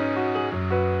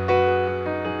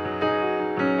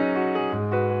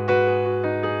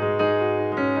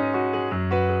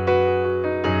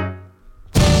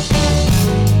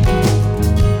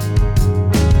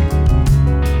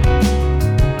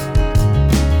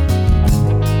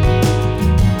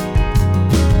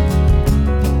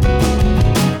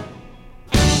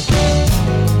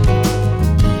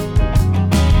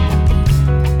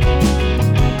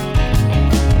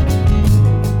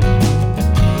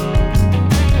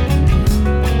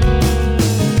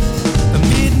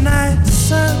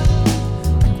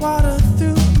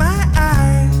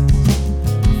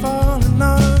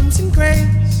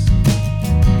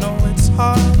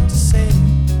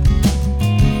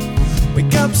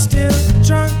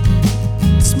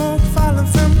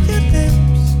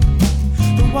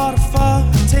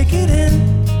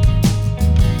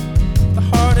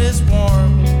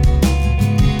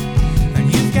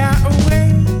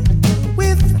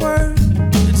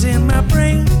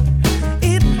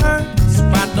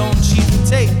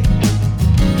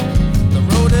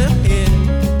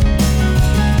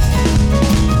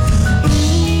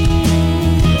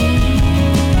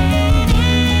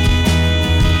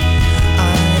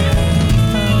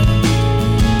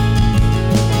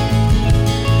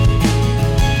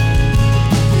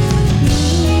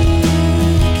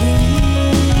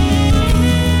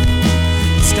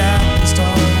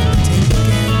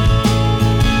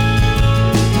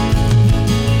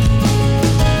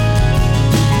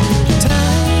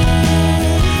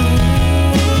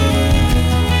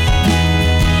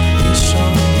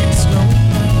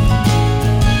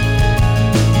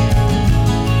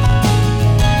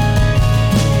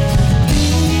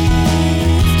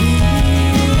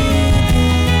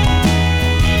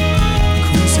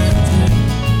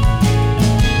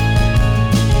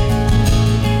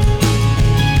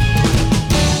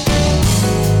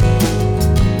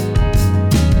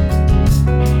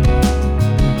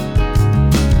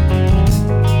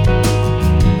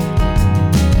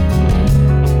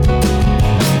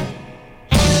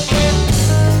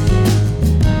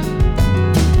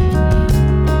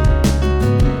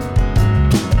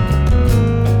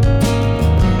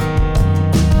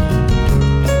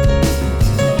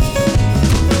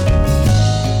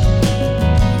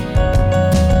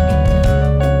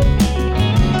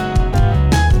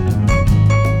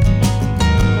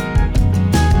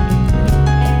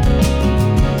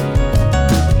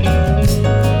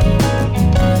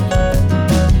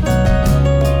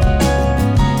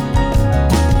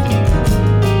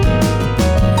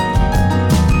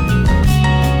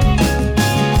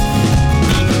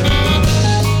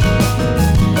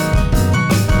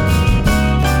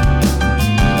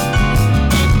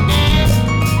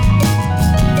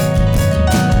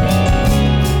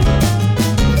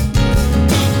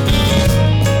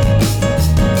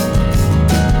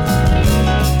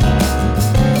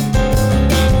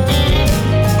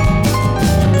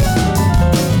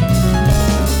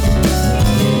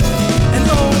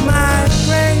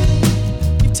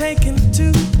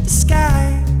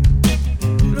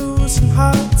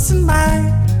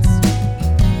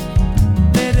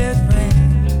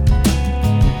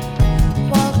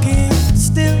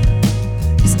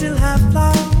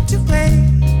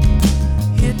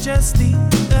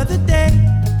just the other day.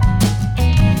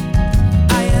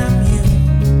 I am you.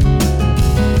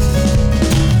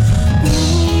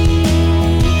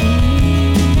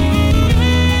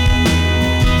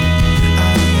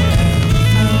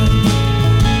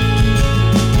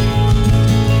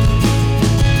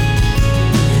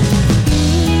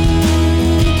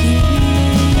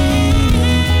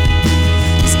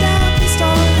 Stop and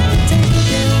start and take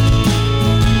again.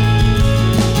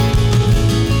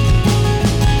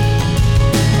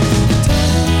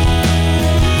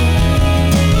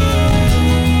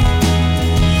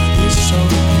 This soul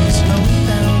is slowing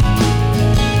down.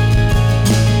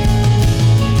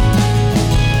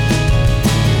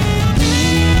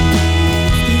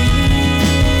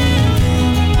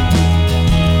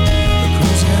 The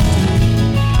cruise empty.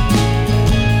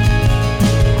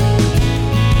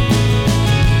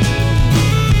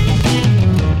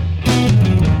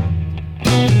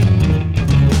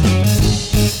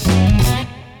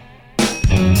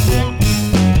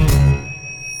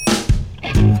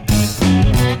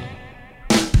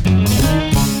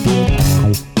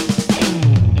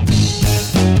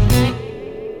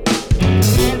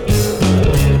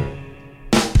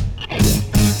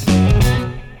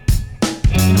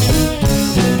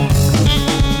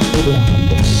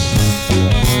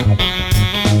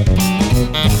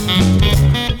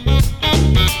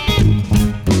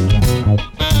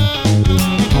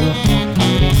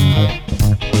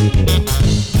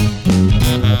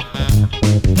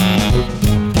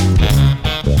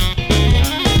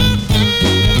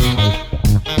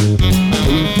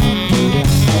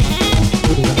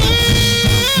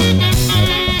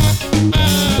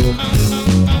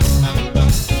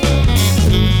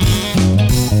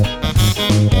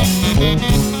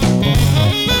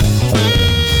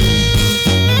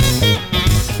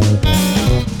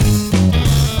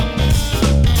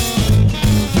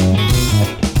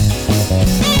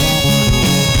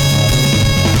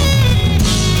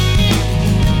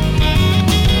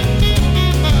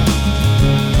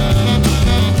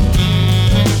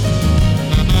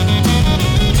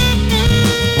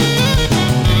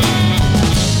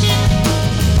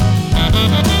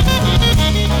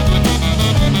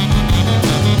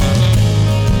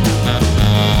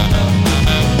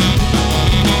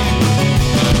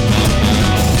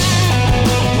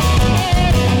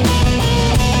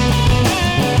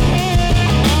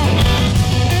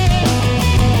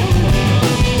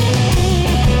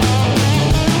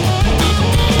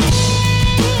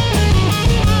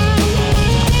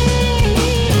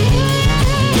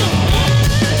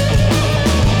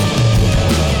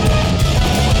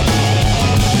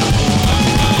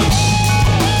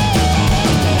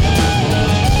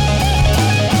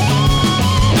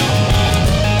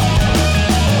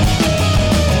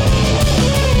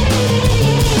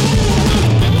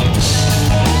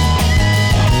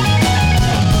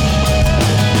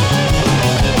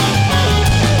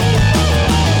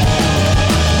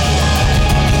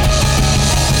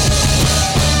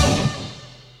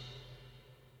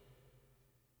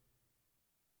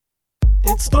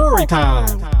 It's story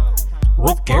time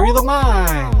with Gary the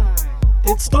Mime.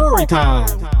 It's story time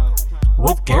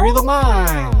with Gary the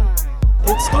Mime.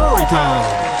 It's story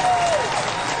time.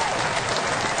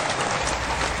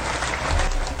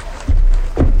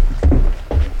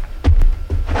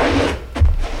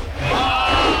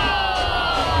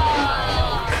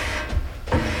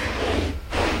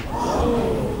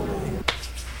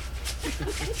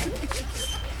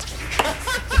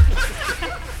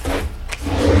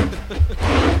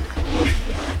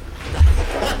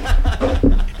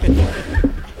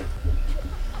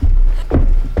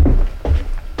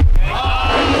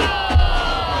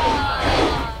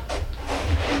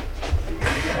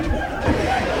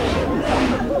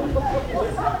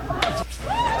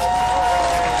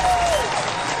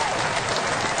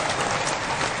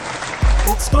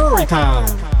 It's story time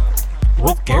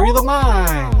with Gary the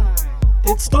Mime.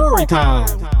 It's story time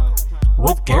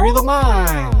with Gary the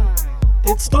Mime.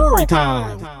 It's story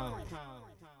time.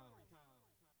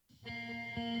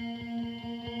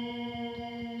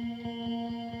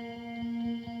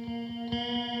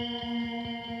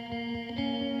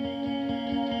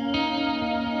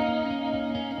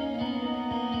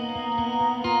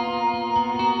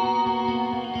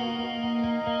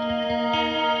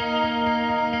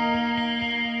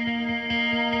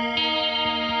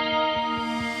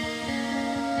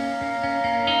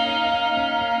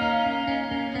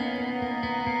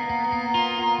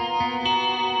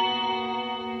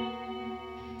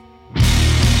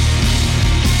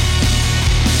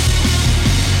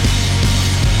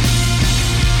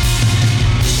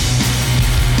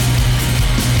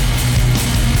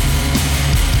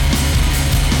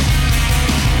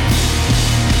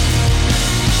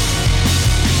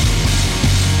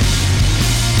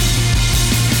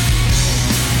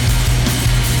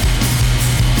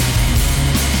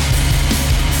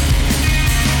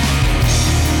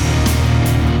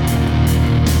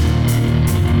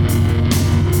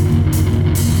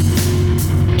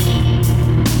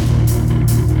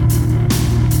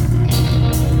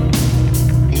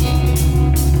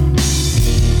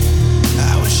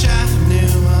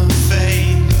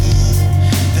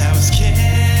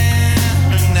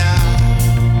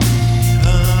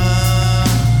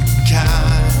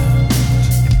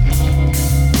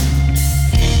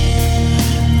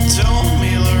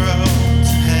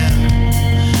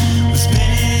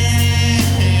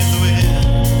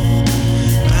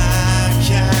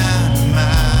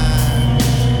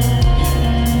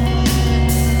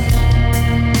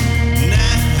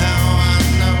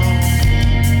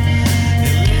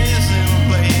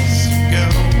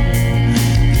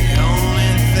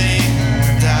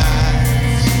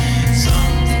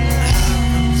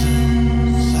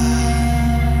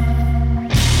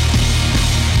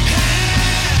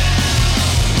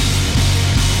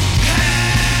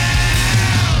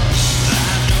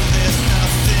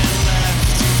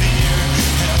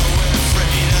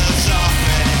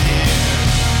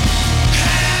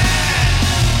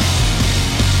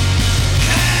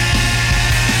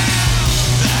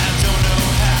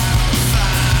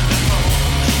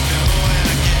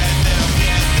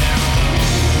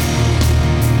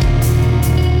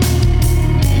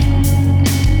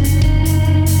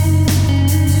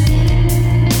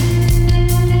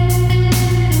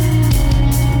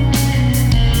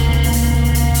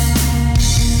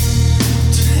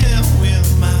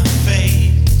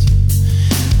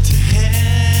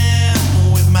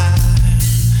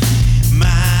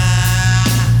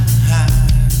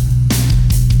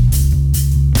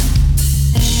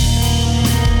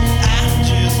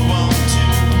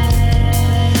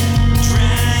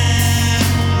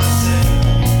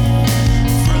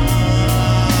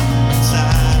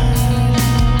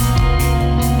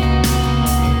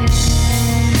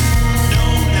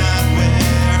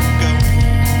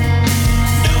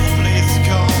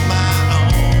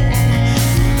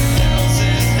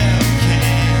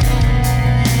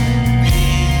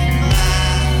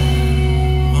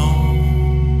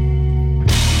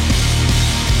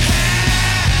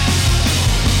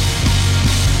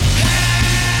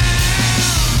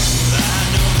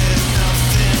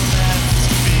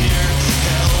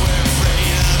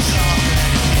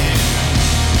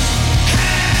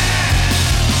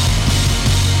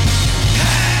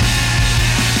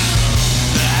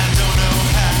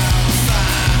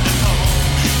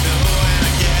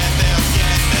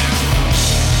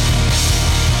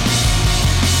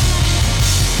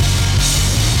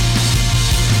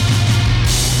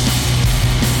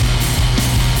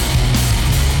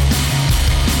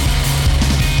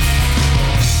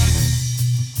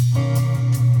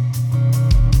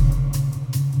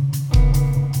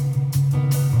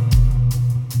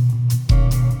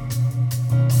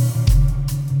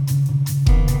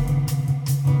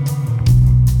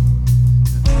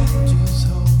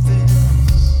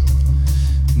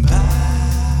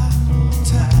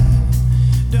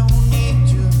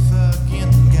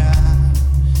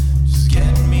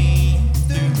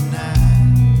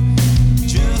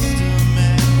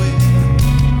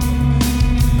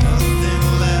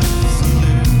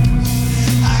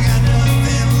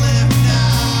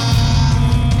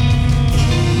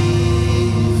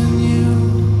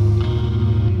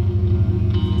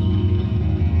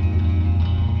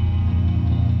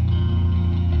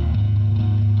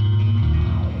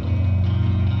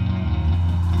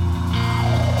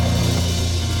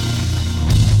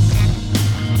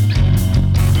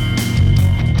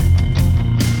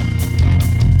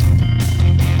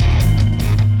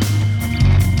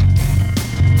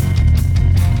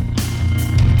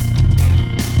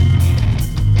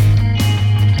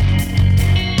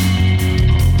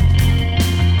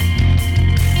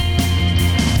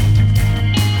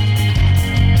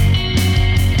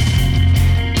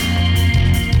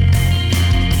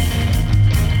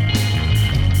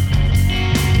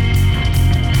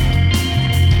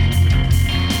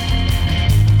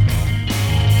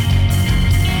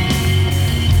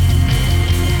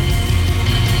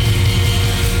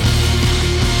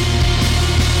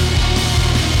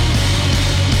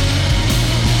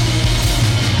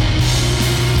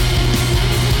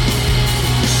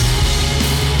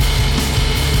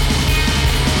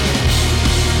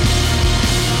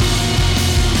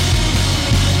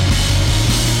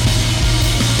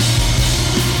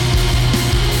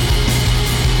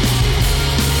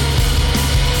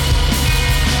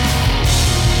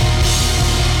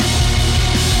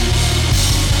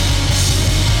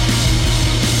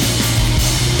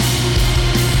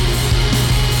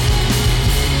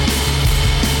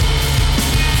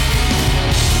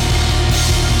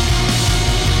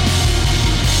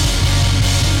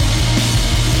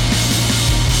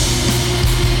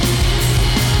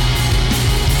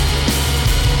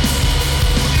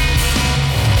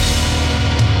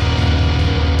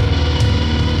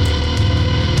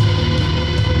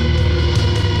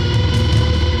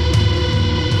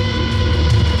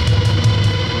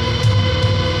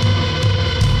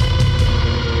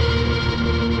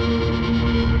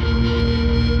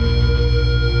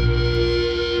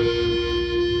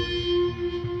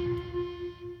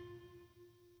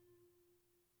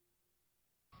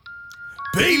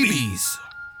 babies.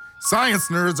 Science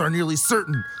nerds are nearly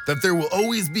certain that there will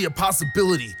always be a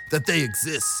possibility that they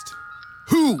exist.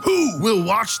 Who will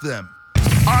watch them?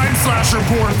 I'm slasher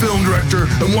porn film director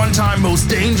and one-time most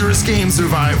dangerous game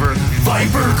survivor,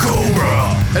 Viper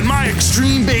Cobra. And my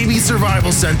Extreme Baby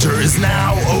Survival Center is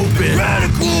now open.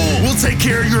 Radical! We'll take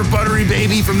care of your buttery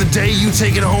baby from the day you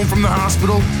take it home from the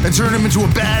hospital and turn him into a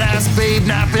badass babe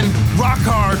napping, rock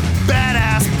hard,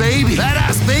 badass baby.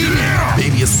 Badass baby! Yeah.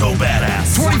 Baby is so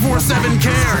badass. 24/7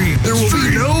 care. There will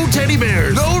be no teddy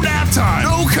bears, no nap time,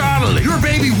 no coddling. Your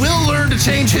baby will learn to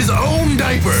change his own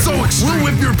diaper. So we'll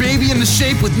whip your baby into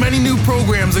shape with many new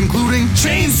programs including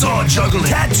chainsaw juggling,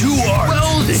 tattoo art,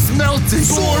 welding, smelting,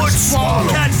 sword swallow,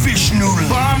 catfish noodling,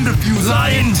 bomb defuse,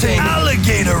 lion taming,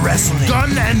 alligator wrestling,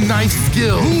 gun and knife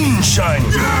skill, moonshine.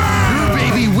 Yeah. Your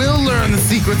baby will learn the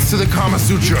secrets to the Kama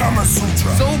Sutra.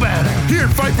 So badass. Here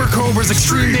at Viper Cobra's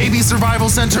Extreme Baby Survival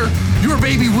Center, your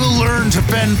baby will learn to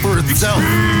fend for itself,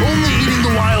 only eating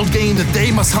the wild game that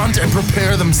they must hunt and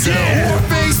prepare themselves. Yeah. Or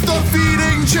face the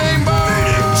feeding chamber.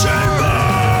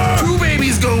 Two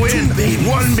babies go in,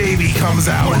 one baby comes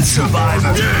out. One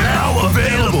survivor. Now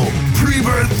available.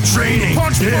 Pre-birth training.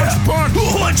 Punch,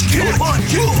 punch,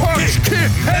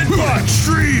 kick, headbutt,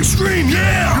 stream,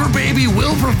 yeah. Your baby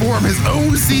will perform his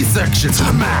own C-section to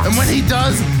the max. And when he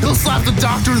does, he'll slap the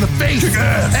doctor in the face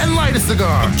and light a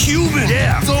cigar. A Cuban.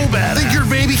 Yeah, so bad. Think your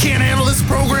baby can't handle this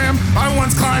program? I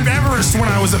once climbed Everest when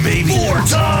I was a baby. 4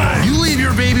 times. You leave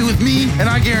your baby with me, and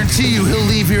I guarantee you he'll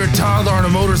leave here a toddler on a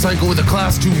motorcycle with a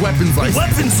Class 2 weapons license.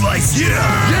 Weapons license,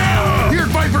 yeah. Here at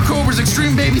Viper Cobra's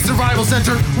Extreme Baby Survival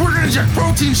Center, we're gonna inject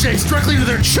protein shakes directly to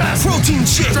their chest. Protein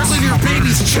shakes directly to your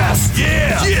baby's chest.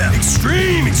 Yeah.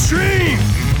 Extreme.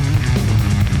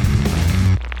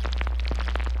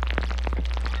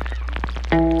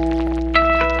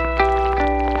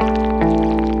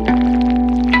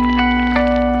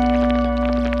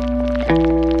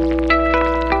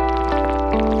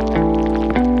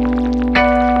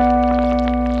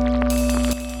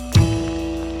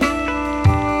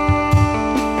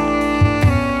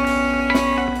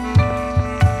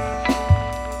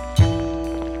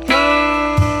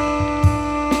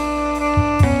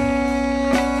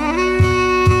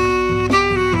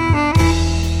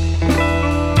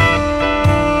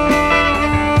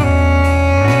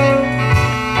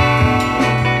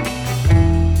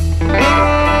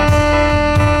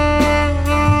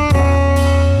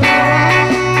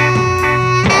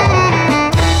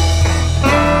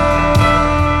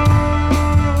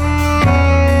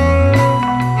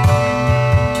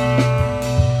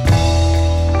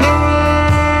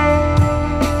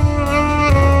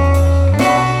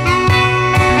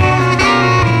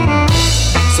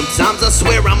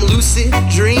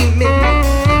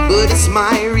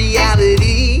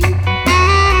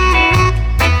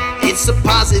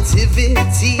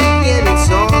 Positivity, and it's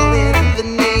all in the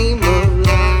name of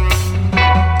love.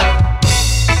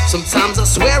 Sometimes I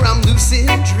swear I'm lucid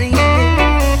dreaming,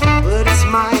 but it's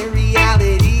my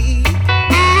reality.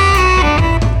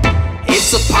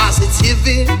 It's a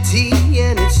positivity,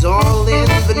 and it's all in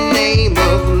the name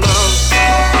of love.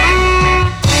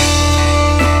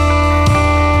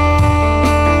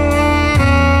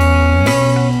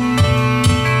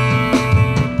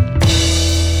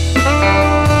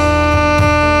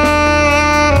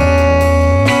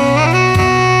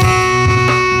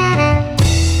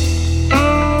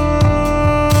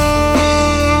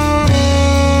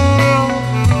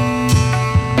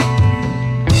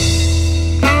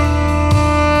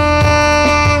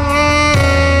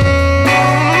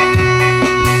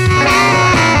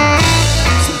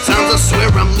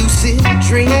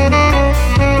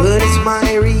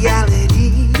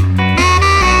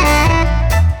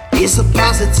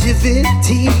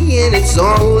 Positivity, and it's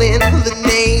all in the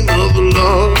name of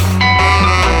love.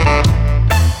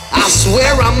 I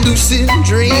swear I'm lucid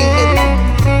dreaming,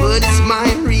 but it's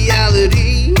my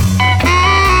reality.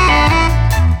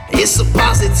 It's a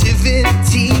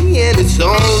positivity, and it's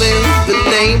all in the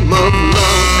name of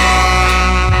love.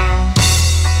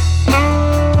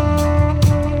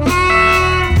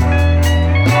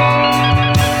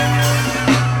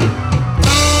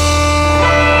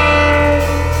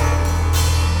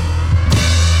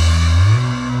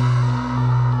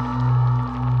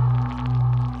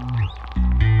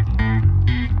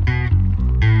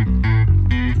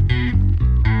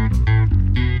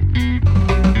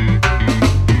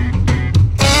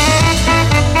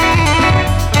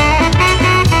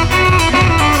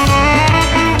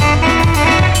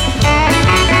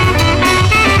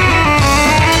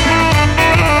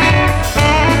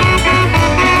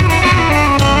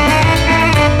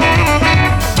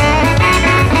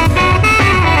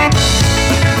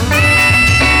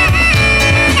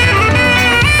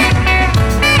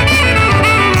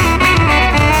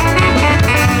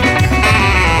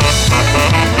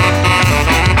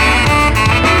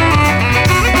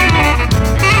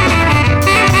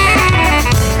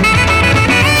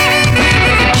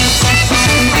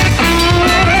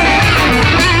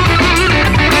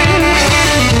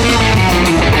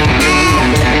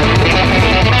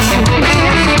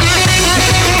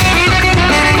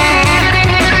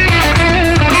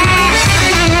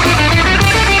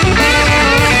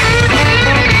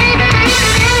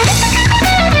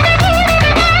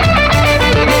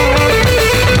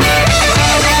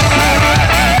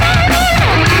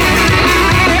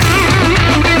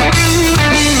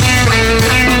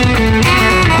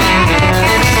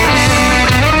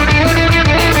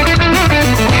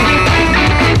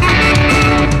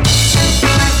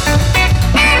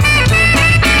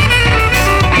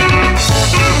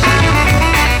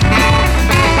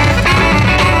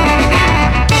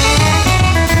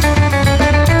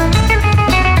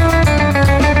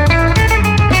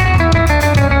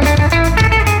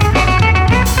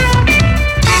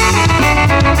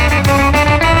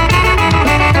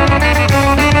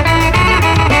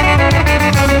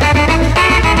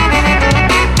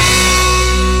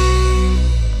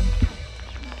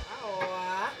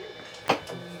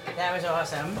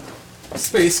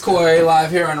 Space Koi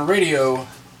live here on Radio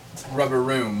Rubber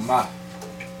Room.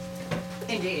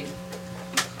 Indeed.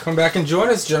 Come back and join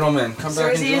us, gentlemen. Come So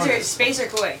back is and the join answer us. space or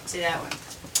koi to that one?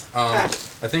 I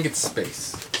think it's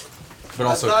space, but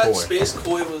also I thought koi. Space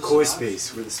Koi was Koi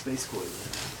space, where the space koi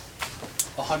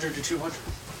live. 100 to 200.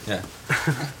 Yeah.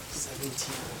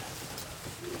 17.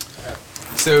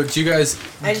 So do you guys?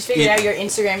 I just figured out your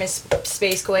Instagram is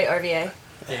Space Koi RVA.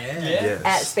 Yeah.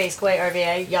 At Space Koi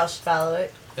RVA. Y'all should follow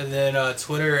it. And then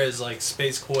Twitter is like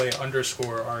Space Koi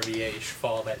 _RVA. You should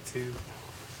follow that too.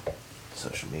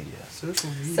 Social media.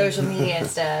 Social media and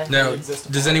stuff. Now,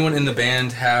 does anyone in the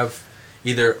band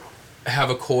either have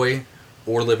a koi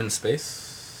or live in space?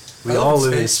 We all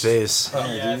live in space. Yeah,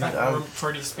 I think we're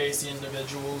pretty spacey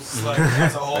individuals, like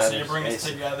as a whole. So you bring us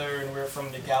together, and we're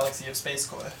from the galaxy of Space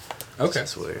Koi. Okay.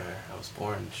 That's where I was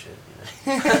born and shit.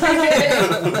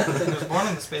 I was born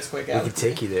in the Space Koi We galaxy. can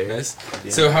take you there. Guys.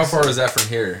 So how far is that from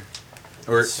here?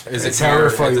 Or is it It's here however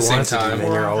far at the you same want it to be, time?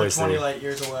 man. You're always 20 there. light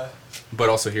years away. But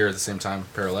also here at the same time,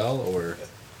 parallel or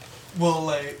Well,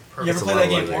 like, you That's ever a play lot that of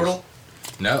game light Portal?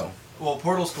 no? Well,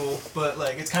 Portal's cool, but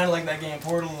like it's kind of like that game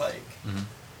Portal, like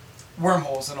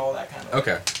wormholes and all that kind of.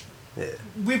 Okay. Yeah.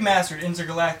 We've mastered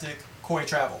intergalactic koi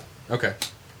travel. Okay.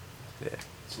 Yeah.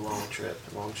 It's a long trip,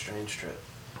 a long strange trip.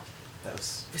 That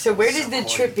was. So where does the cool.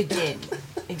 trip begin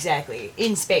exactly?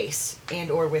 In space and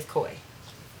or with koi?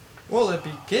 Well, it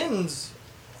begins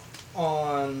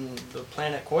on the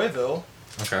planet Koiville,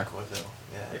 Okay. Coiville,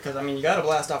 yeah. because I mean you got to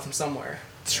blast off from somewhere.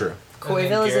 It's true.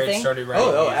 Koiville is a thing?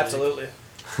 Oh, absolutely.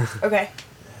 Okay.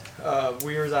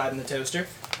 We reside in the Toaster.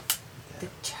 The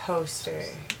toaster.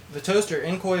 The Toaster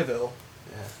in Koiville.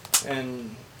 Yeah.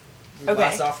 And we Okay.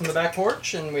 blast off from the back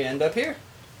porch, and we end up here.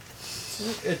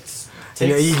 It's You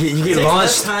know, you get takes launched,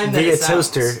 less time you than get it sounds.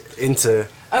 toaster into,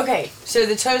 Okay, so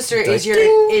the toaster It's is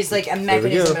like, is like a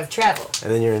mechanism go. of travel.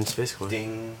 and then you're in space koi.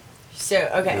 Ding. So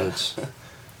okay. Village.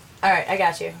 All right, I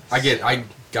got you. I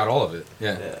got all of it.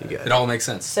 Yeah. You got It all makes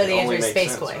sense. So the It answer only is makes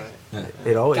space sense, koi. right?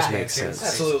 Yeah. It always Got it. makes sense.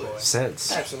 Absolutely.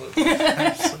 Sense. Absolutely.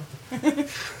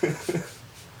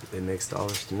 It makes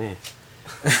dollars to me.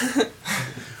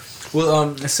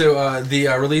 Well, so the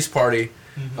release party.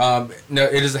 No,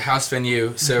 it is a house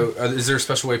venue. So, is there a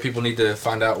special way people need to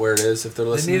find out where it is if they're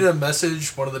They listening? need to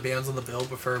message one of the bands on the bill,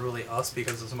 preferably us,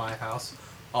 because it's my house.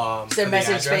 So for the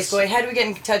message address. Space Koi. How do we get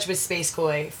in touch with Space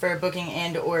Koi for booking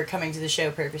and or coming to the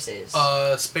show purposes?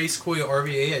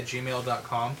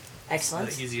 SpaceKoiRVA@gmail.com. Excellent.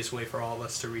 The easiest way for all of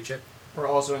us to reach it. We're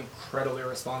also incredibly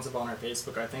responsive on our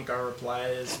Facebook. I think our reply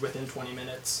is within 20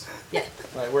 minutes. Yeah.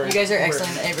 Like You guys are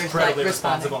excellent at incredibly responding.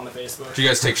 responsive on the Facebook. Do you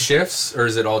guys take shifts or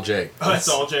is it all Jake? Oh, it's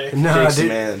all Jake. No, Jake's dude.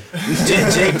 man.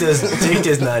 Jake does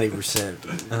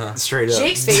 90%. Straight up.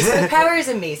 Jake's Facebook power is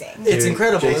amazing. It's Dude,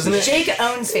 incredible, Jake's- isn't it? Jake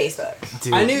owns Facebook.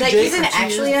 Dude. I knew Like Jake he doesn't for 2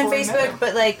 actually years on before I met Facebook, him.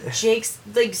 but like Jake's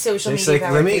like social Jake's media like,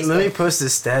 power. let me Facebook. post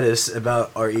this status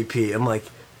about our EP. I'm like,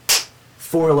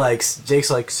 4 likes. Jake's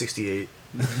like 68.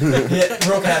 Yeah,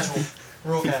 real casual.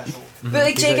 Real casual. But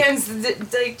like He's Jake like- owns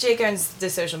Jake owns the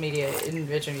social media in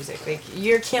retro music. Like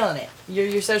you're killing it.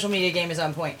 Your social media game is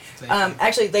on point.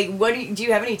 Actually, like, what do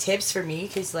you have any tips for me?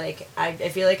 Because like I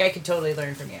feel like I could totally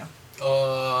learn from you.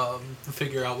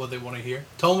 Figure out what they want to hear.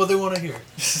 Tell them what they want to hear.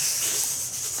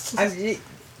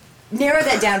 Narrow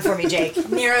that down for me, Jake.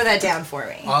 Narrow that down for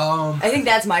me. I think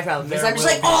that's my problem. Because I'm just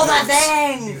There like will all be the tips.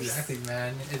 things. Exactly,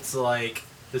 man. It's like,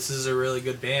 this is a really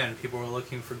good band. People are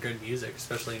looking for good music,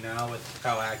 especially now with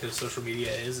how active social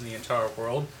media is in the entire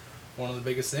world. One of the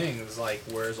biggest things is like,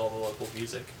 where's all the local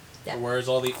music? Yeah. Or where's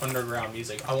all the underground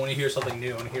music? I want to hear something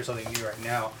new. I want to hear something new right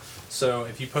now. So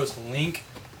if you post a link,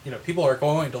 people are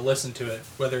going to listen to it,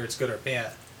 whether it's good or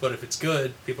bad. But if it's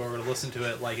good, people are going to listen to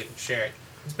it, like it, and share it.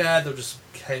 If it's bad, they'll just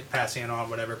keep passing it on,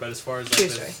 whatever. But as far as True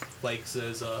like story. the likes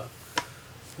as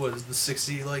what is the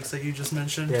 60 likes that you just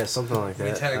mentioned? Yeah, something like We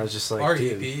that. tagged I was just like, our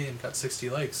dude. EP and got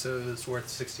 60 likes, so it's worth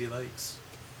 60 likes.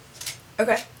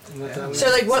 Okay. Yeah.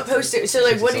 So like what posted? So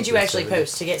like what did you 60 actually something.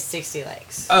 post to get 60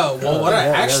 likes? Oh well, what I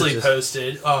yeah, that actually was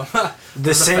posted.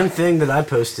 The same thing that I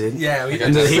posted. Yeah, we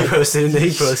And then he posted, and then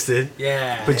he posted.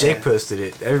 Yeah. But Jake posted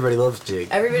it. Everybody loves Jake.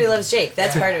 Everybody loves Jake.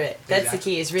 That's part of it. That's the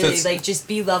key. Is really So like just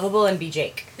be lovable and be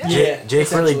Jake.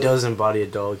 Jake really does embody a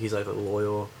dog. He's like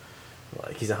loyal.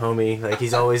 Like he's a homie. Like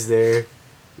he's always there.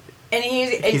 And He's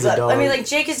it's, a dog. I mean, like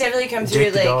Jake has definitely come through.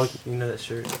 Jake the Like dog. You know that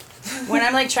shirt. when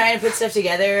I'm like trying to put stuff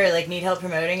together, or like need help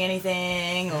promoting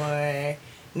anything, or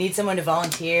need someone to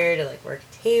volunteer to like work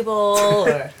a table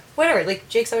or whatever. Like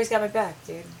Jake's always got my back,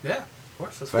 dude. Yeah, of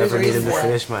course. If I ever needed to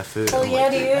finish my food. Hell I'm yeah,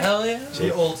 like, dude. Hell yeah.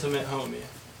 The ultimate homie.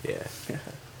 Yeah.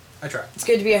 I try. It's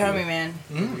good to be a homie, man.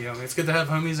 You know, it's good to have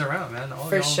homies around, man. All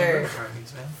For y'all sure. are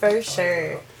homies, man. For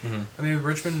sure. I mean,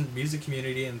 Richmond music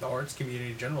community and the arts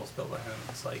community in general is built by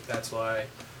homies. Like, that's why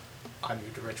I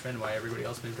moved to Richmond, why everybody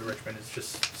else moved to Richmond. It's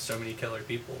just so many killer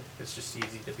people. It's just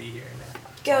easy to be here now.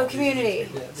 Go community.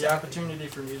 Yeah, the opportunity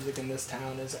for music in this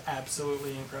town is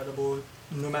absolutely incredible.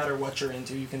 No matter what you're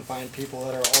into, you can find people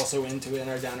that are also into it and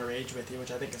are down to rage with you,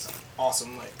 which I think is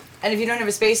awesome. Like, And if you don't have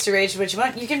a space to rage what you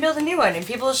want, you can build a new one, and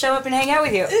people will show up and hang out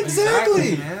with you.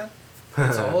 Exactly, man.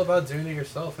 It's all about doing it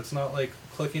yourself. It's not like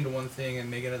clicking to one thing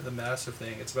and making it the massive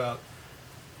thing. It's about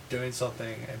doing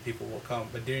something and people will come,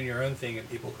 but doing your own thing and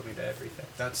people coming to everything.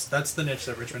 That's the niche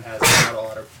that Richmond has that not a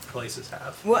lot of places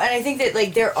have. Well, and I think that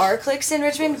like there are cliques in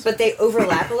Richmond, but they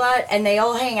overlap a lot, and they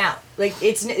all hang out. Like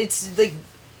it's like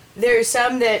there are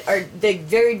some that are like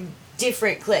very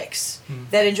different cliques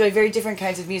that enjoy very different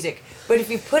kinds of music. But if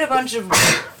you put a bunch of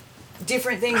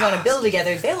different things on a bill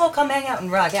together, they'll all come hang out and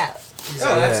rock out.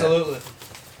 oh, absolutely.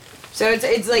 So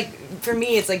it's like, for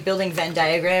me, it's like building Venn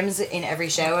diagrams in every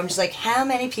show. I'm just like, how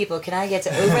many people can I get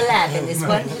to overlap in this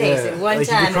one place at one like,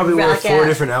 time you could probably and wear rock 4 out?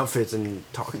 different outfits and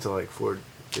talk to like 4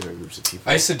 different groups of people.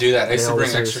 I used to do that. I used They to all bring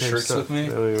say the extra same shirts stuff. with me,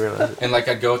 Then we realized it. and like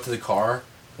I'd go up to the car,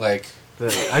 like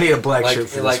I need a black like, shirt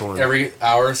for like this one. every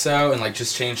hour or so, and like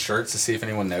just change shirts to see if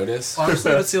anyone noticed.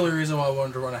 Honestly, that's the only reason why I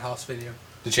wanted to run a house video.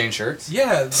 To change shirts?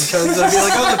 Yeah, because I'd be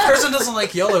like, oh, the person doesn't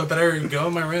like yellow, better go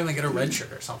in my room and get a red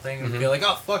shirt or something. And be like,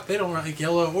 oh, fuck, they don't like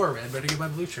yellow or red, better get my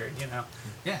blue shirt, you know?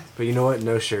 Yeah. But you know what?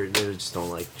 No shirt. They just don't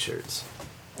like shirts.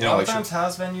 A lot of times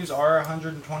house venues are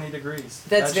 120 degrees.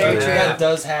 That's very true. That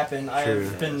does happen. I True.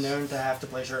 have been known to have to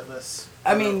play shirtless.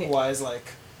 I mean- Otherwise, like...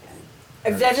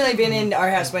 I've definitely been in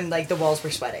our house when like the walls were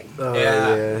sweating. Oh,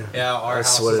 Yeah, yeah. our I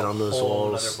house sweated is a on those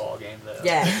whole walls. other ball game, though.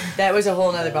 Yeah, that was a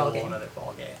whole nother Whole ballgame. other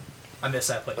ball game. I miss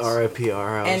that place. R.I.P.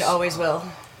 our house. And always will.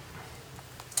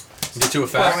 Get to a Or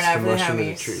fact. when I The was mushroom in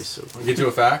the homies. tree, so Get to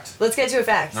a fact. Let's get to a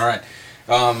fact. All right.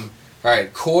 All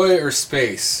right. Koi or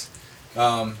space?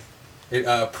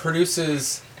 It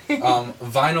produces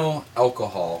vinyl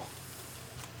alcohol.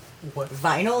 What?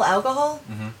 Vinyl alcohol?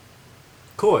 Mm-hmm.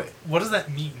 Koi. What does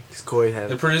that mean? Koi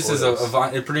have It produces oils.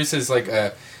 it produces like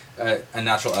a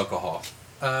natural alcohol.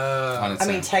 On its I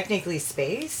mean, own. technically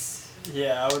space.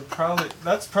 Yeah, I would probably...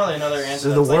 That's probably another answer. So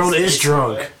the that's like world is space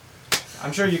drunk. Koi.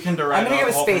 I'm sure you can derive I'm gonna go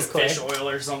with alcohol space from Koi. fish oil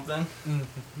or something. I'm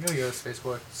gonna go with Space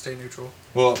Boy. Stay neutral.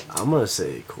 Well, I'm gonna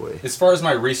say Koi. as far as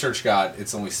my research got,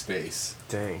 it's only space.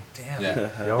 Dang. Damn. Yeah.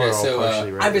 Y'all Yeah, are all so,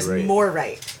 partially right. I was right. more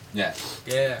right. Yeah.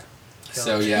 Yeah.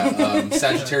 So yeah,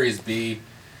 Sagittarius B.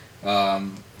 It's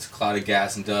a cloud of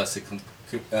gas and dust. It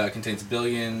contains a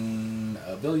billion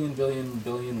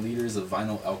liters of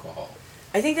vinyl alcohol.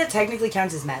 I think that technically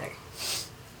counts as matter.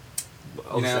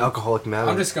 You know, alcoholic matter.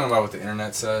 I'm just going by what the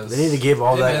internet says. They need to give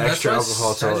all Yeah, that man, that's extra why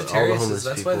alcohol to all the Sagittarius is- homeless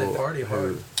that's people. why they party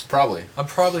hard. Probably. I'm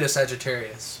probably a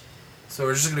Sagittarius. So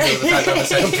we're just gonna go with the fact that I'm a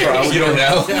Sagittarius. You don't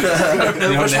know? Yeah, I don't know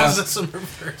You don't which know? one's this in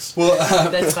reverse.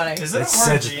 Well, That's funny. Is it a That's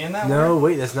hard Sag- G in that No, word?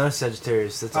 wait, that's not a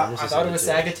Sagittarius. That's I just a thought it was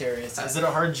Sagittarius. Sagittarius. Is it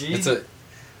a hard G? it's a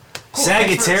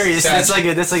Sagittarius.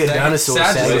 Sag- That's like a dinosaur.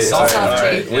 Sagittarius. Soft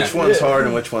Alright, G. which one's hard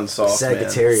and which one's soft,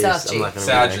 Sagittarius. Soft G. I'm not gonna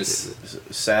Sagittarius. react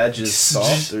man? Sag is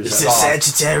soft or It is says that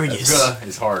Sagittarius.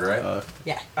 It's hard, right?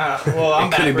 Yeah. well, I'm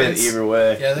It could have been backwards. either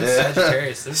way. Yeah, there's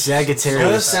Sagittarius. There's J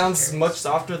Sagittarius. sounds much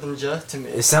softer than J to me.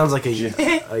 It sounds like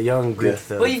a young Greek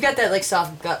though. Well, you've got that like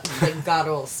soft like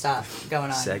guttural stuff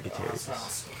going on. Sagittarius.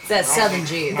 That's southern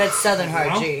G. That's southern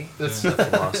hard G. That's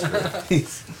Philosopher.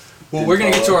 Well, we're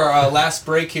gonna get to our last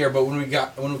break here, but when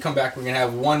we come back, we're gonna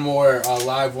have one more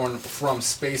live one from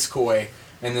Space Koi,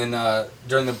 and then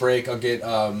during the break, I'll get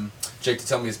Jake to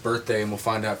tell me his birthday, and we'll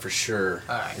find out for sure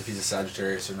if he's a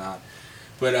Sagittarius or not.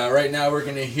 But right now, we're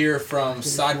gonna hear from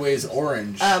Sideways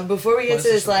Orange. Before we get to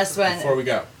this last one, Before we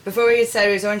go, before we get to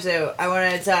Sideways Orange, though, I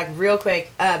want to talk real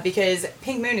quick because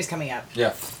Pink Moon is coming up.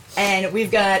 yeah. And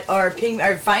we've got our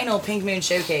final Pink Moon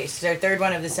showcase, it's our third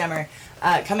one of the summer,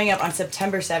 coming up on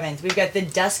September 7th. We've got the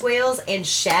Dusk Whales and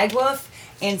Shagwolf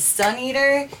and Sun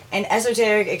Eater and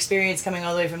Esoteric Experience coming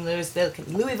all the way from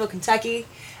Louisville, Kentucky.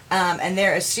 And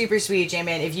they're a super sweet jam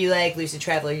band. If you like Lucid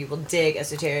Traveler, you will dig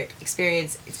Esoteric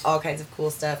Experience. It's all kinds of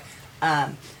cool stuff.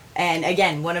 And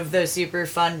again, one of those super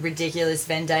fun, ridiculous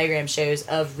Venn diagram shows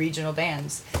of regional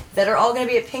bands that are all going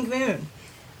to be at Pink Moon.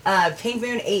 Pink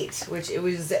Moon 8, which it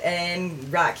was in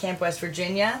Rock Camp, West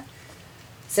Virginia,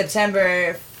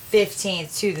 September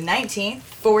 15th to the 19th.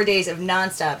 4 days of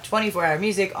nonstop 24-hour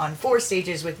music on 4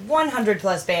 stages with 100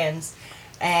 plus bands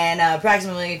and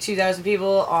approximately 2,000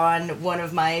 people on one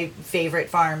of my favorite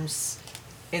farms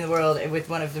in the world with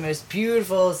one of the most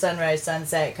beautiful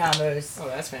sunrise-sunset combos. Oh,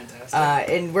 that's fantastic.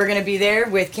 And we're going to be there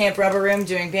with Camp Rubber Room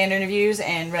doing band interviews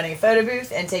and running a photo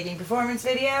booth and taking performance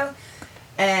video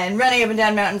and running up and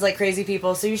down mountains like crazy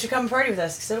people. So you should come and party with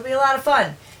us because it'll be a lot of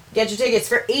fun. Get your tickets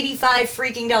for $85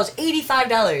 freaking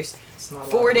 $85.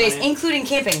 4 days, including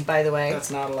camping, by the way.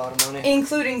 That's not a lot of money.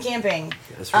 Including camping.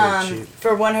 That's really cheap.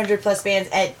 For 100 plus bands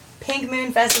at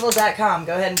pinkmoonfestival.com.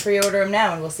 Go ahead and pre-order them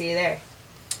now and we'll see you there.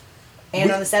 And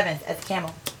on the 7th at the Camel.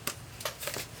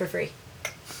 For free.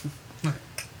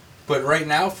 But right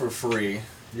now for free,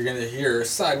 you're going to hear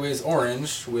Sideways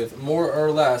Orange with more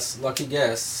or less lucky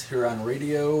guests here on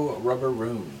Radio Rubber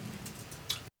Room.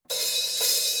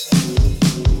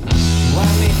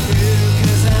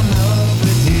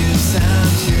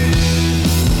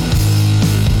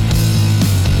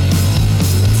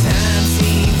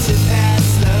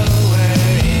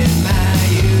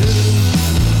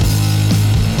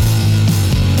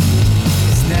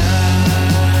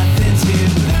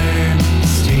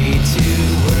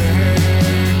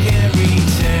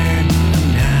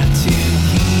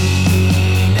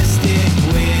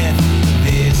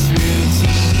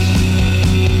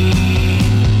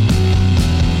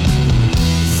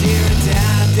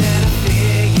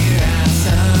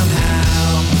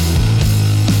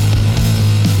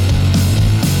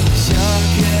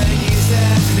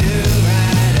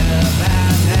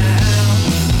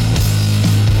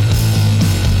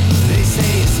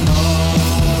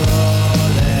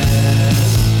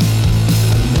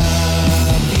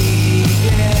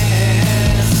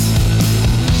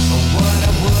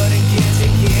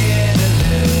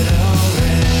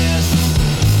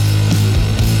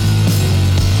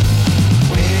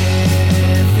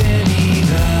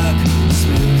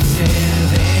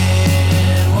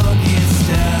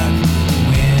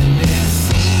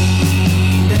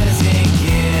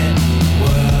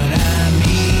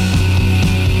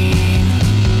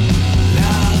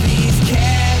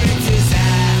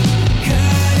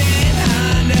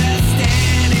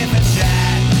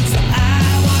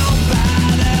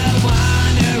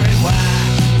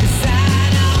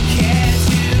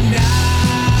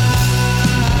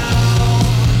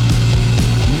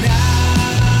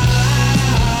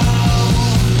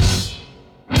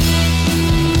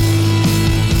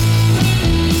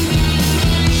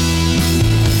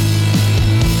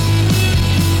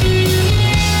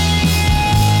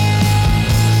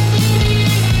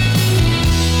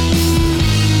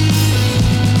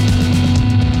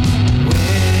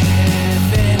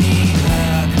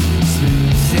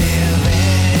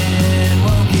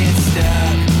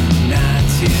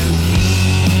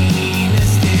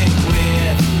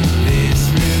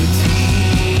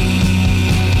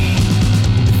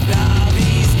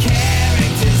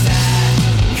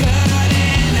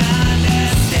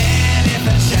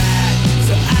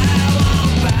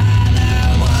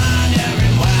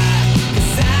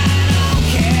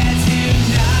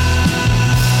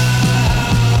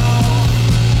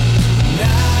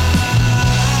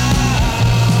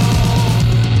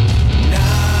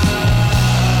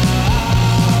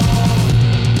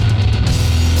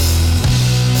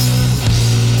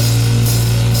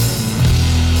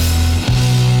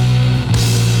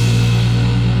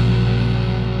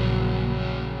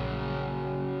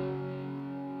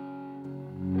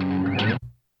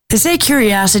 They say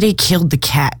curiosity killed the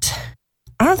cat.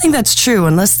 I don't think that's true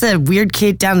unless the weird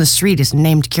kid down the street is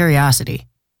named Curiosity.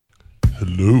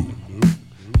 Hello,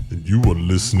 and you are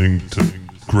listening to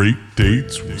Great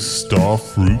Dates with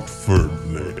Starfruit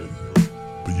Ferdinand,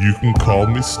 but you can call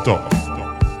me Star.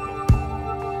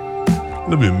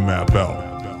 Let me map out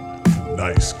a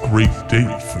nice great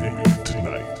date for you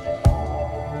tonight.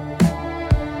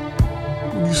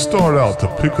 When you start out to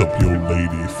pick up your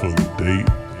lady for the date,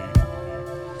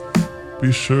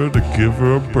 be sure to give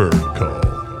her a bird call,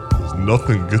 cause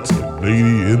nothing gets a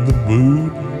lady in the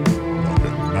mood like a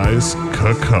nice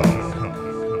caw-caw.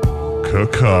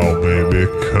 Caw-caw, baby,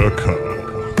 caw-caw.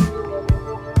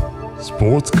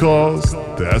 Sports cars,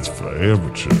 that's for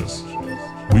amateurs.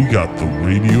 We got the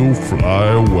radio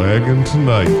flyer wagon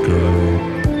tonight, girl.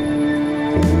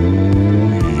 Oh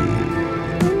yeah.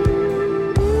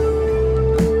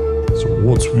 So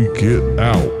once we get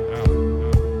out,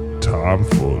 time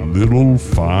for a little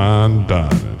fine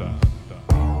dining.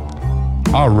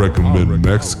 I recommend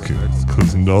Mexican,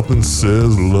 cause nothing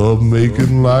says love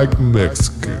making like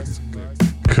Mexican.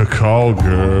 Cacao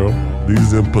girl,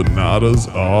 these empanadas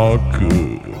are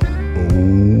good.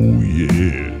 Oh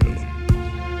yeah.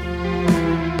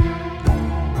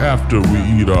 After we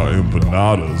eat our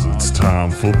empanadas, it's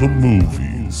time for the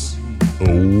movies.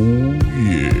 Oh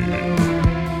yeah.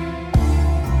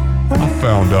 I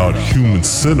found out Human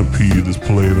Centipede is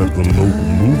playing at the local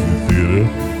movie theater.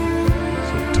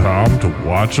 So time to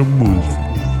watch a movie.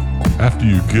 After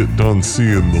you get done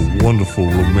seeing the wonderful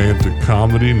romantic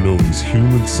comedy known as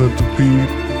Human Centipede,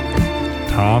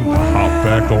 time to hop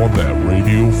back on that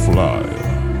radio flyer.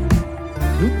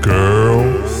 Girl,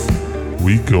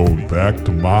 we going back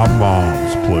to my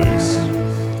mom's place.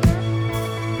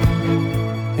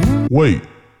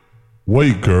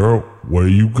 Wait, girl, where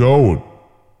you going?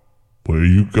 Where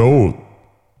you going?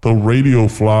 The radio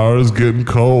flyer is getting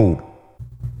cold.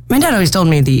 My dad always told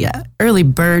me the early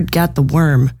bird got the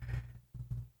worm.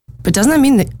 But doesn't that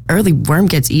mean the early worm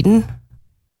gets eaten?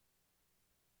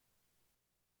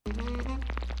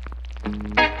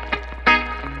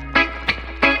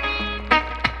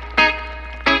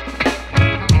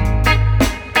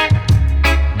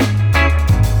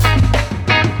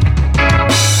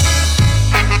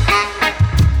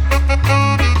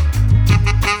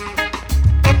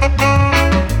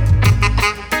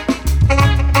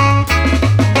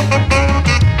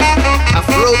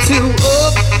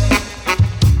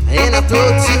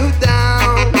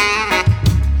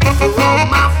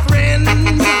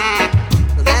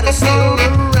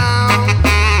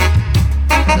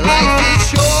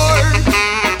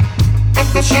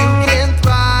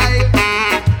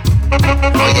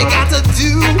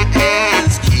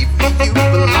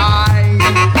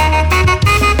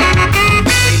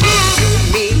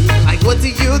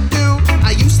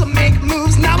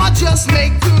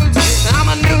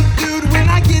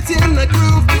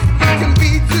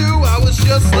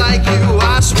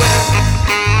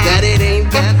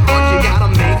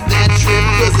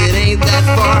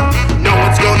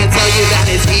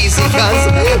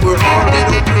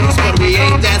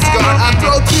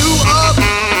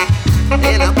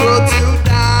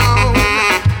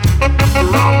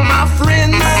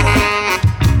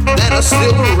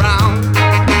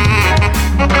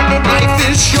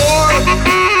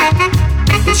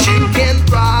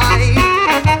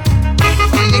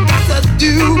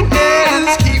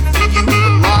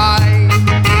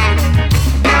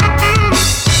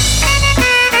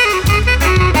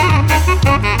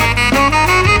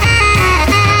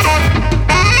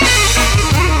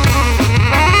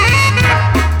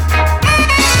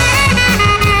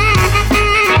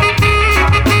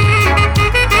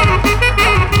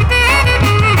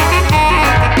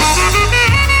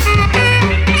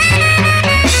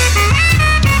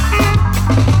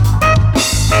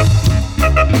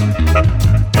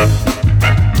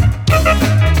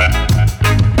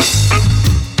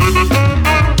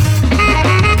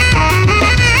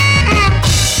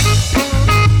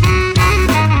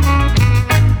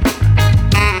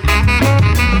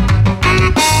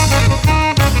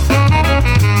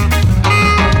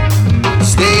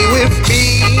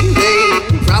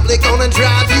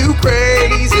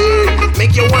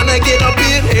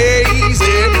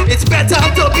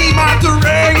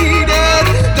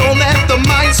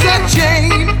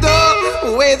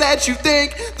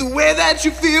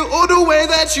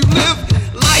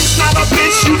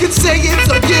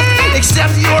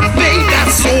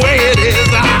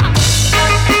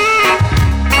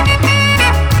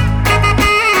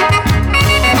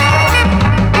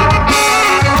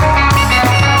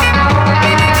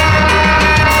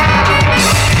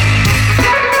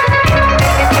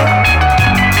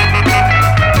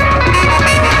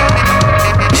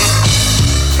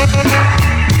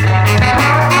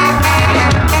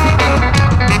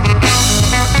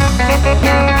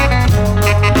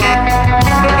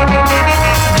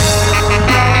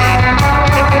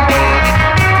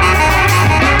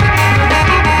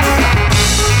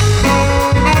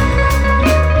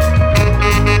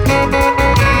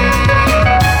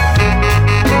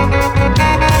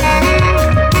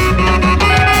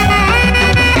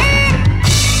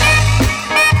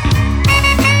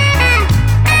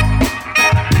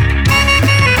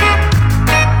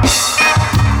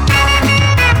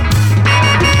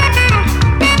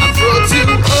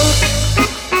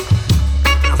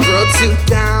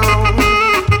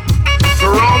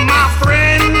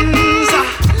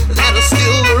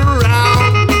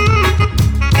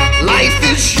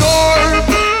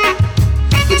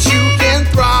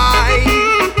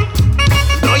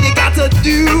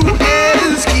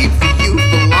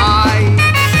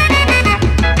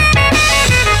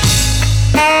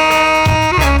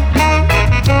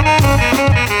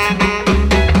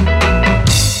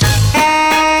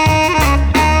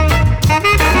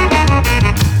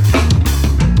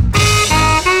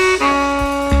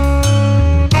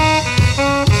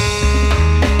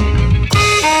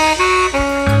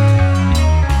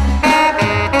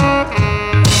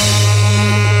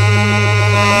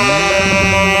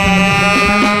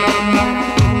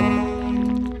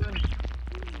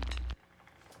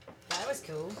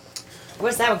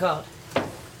 that one called?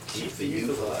 Keep the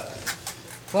youth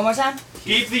alive. One more time.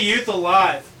 Keep the youth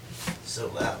alive. So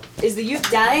loud. Is the youth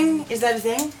dying? Is that a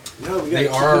thing? No, we They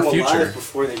gotta are our keep them future. alive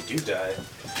before they do die.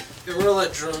 Yeah, we're gonna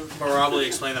let Marabli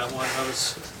explain that one. That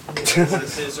was one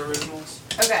of his originals.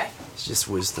 Okay. It's just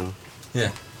wisdom.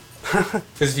 Yeah.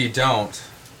 Because if you don't,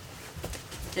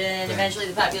 Then eventually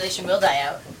the population will die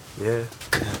out. Yeah.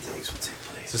 Things will take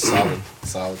it's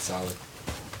place. just solid.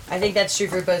 I think that's true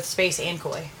for both space and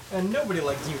koi. And nobody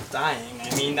likes youth dying.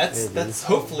 I mean, that's Yeah, dude. that's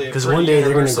hopefully a Because pretty one day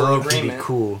they're gonna universal grow up to be agreement.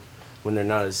 cool when they're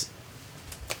not as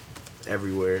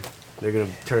everywhere. They're gonna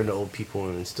turn to old people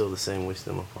and instill the same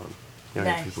wisdom upon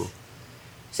younger Nice. people.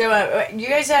 So, you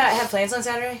guys have plans on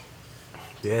Saturday?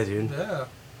 Yeah, dude.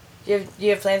 Yeah. You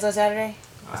have plans on Saturday?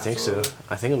 I think so.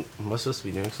 I think I'm supposed to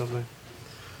be doing something.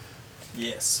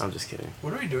 Yes. I'm just kidding.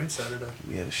 What are we doing Saturday?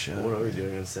 We had a show. What are we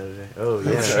doing on Saturday? Oh We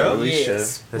have yeah, a show? release Yes.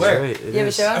 show. That's Where? right. it You have a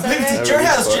is. show on I believe Saturday? it's at your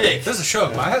house, Party. Jake. There's a show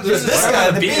at my house. There's this guy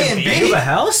at the B&B. You have a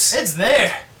house? It's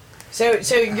there.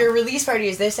 So your release party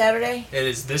is this Saturday? It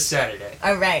is this Saturday.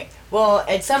 All right. Well,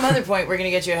 at some other point, we're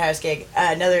gonna get you a house gig,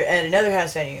 at another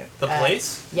house venue. The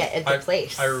place? Yeah, at the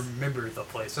place. I remember the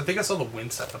place. I think I saw the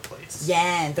Winks at the place.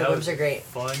 Yeah, and the That Wimps was are great.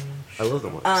 Fun. I love the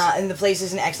ones. And the place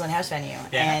is an excellent house venue,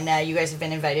 Yeah. and you guys have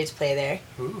been invited to play there.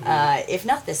 Ooh. If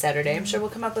not this Saturday, I'm sure we'll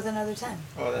come up with another time.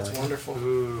 Oh, that's wonderful.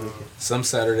 Ooh. some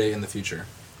Saturday in the future.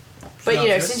 But No, you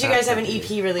know, this since you guys have an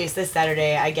Saturday. EP release this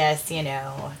Saturday, I guess that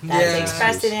Yeah. takes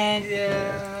precedent.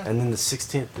 Yeah. And then the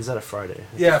 16th, is that a Friday?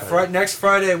 It's Yeah, a Friday. next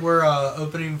Friday we're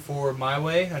opening for My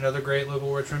Way, another great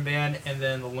local Richmond band, and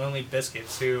then the Lonely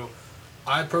Biscuits, who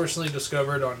I personally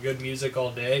discovered on Good Music All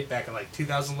Day back in like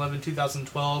 2011,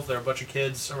 2012. They're a bunch of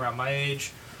kids around my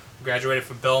age, graduated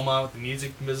from Belmont with a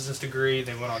music business degree.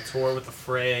 They went on tour with the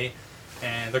Fray,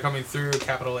 and they're coming through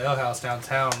Capitol Ale House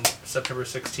downtown September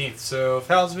 16th. So if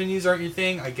house venues aren't your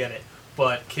thing, I get it.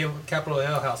 But Capitol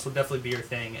Ale House will definitely be your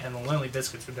thing, and the Lonely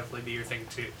Biscuits would definitely be your thing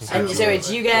too. And so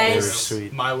it's you They're guys,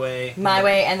 sweet. My Way. My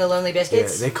Way, and the Lonely Yeah,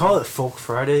 Biscuits. they call it Folk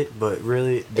Friday, but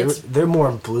really they're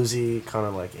more bluesy, kind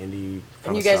of like indie.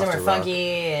 And you kinda guys are softer more rock.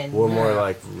 funky and We're more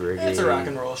like reggae. It's a rock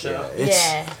and roll show. Yeah,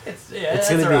 yeah. It's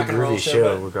gonna be a groovy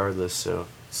show regardless. So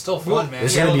Still fun, man.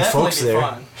 there's Yeah, gonna be it'll folks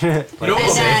definitely there. be Like You know I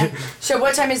what? said. And, so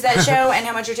what time is that show, and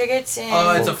how much are tickets?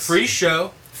 And It's a free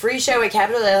show, free show at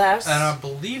Capitol Ale House. and I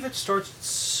believe it starts at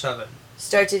 7.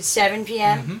 Starts at 7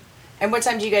 p.m. Mhm. And what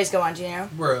time do you guys go on? Do you know?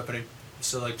 We're opening,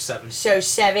 so like 7. So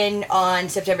 7 on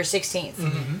September 16th,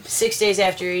 Mhm. 6 days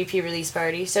after your EP release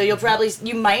party. So you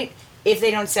might, if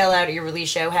they don't sell out at your release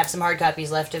show, have some hard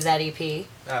copies left of that EP.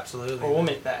 Absolutely. Well, we'll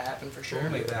make that happen for sure.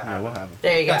 We'll make that Yeah, happen. we'll have it.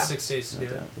 There you go. Got 6 days to do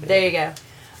it. There you go.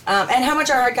 And how much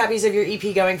are hard copies of your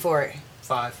EP going for?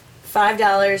 5.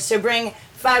 $5. So bring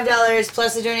 $5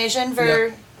 plus a donation for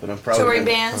Yep. But I'm probably touring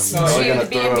gonna, bands I'm probably to gonna the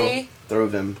B&B throw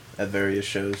them at various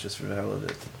shows just for the hell of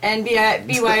it. and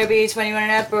BYOB 21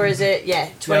 and up, or is it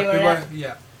 21 and up?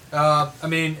 Yeah. I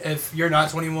mean, if you're not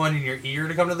 21 and you're eager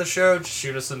to come to the show, just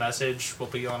shoot us a message. We'll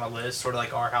put you on a list, sort of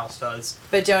like our house does.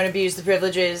 But don't abuse the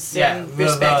privileges Yeah, and the-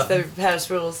 respect the house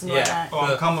rules and Yeah. whatnot.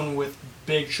 Oh, I'm coming with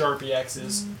big Sharpie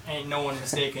X's. Ain't no one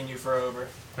mistaking you for over.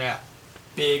 Yeah.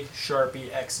 Big Sharpie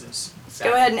X's.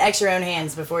 Go ahead and X your own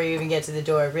hands before you even get to the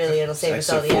door. Really, it'll save us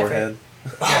all Except the forehead.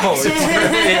 Oh,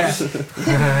 effort.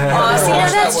 See, now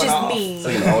that's just me. It's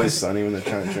like always sunny when they're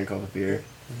trying to drink all the beer.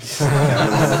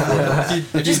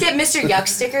 Just get Mr. Yuck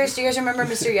stickers. Do you guys remember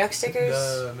Mr. Yuck stickers?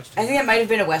 I think that might have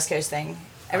been a West Coast thing.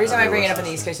 Every time I bring it up on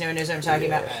the East Coast, no one knows what I'm talking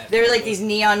about. They were like these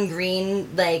neon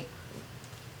green, like,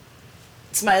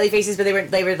 smiley faces, but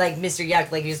they were like Mr.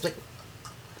 Yuck, like you just like.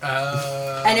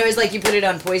 And it was like you put it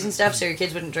on poison stuff so your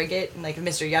kids wouldn't drink it, and like if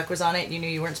Mr. Yuck was on it, you knew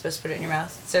you weren't supposed to put it in your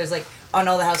mouth. So it was like on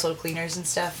all the household cleaners and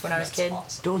stuff when I was a kid.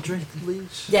 Don't drink the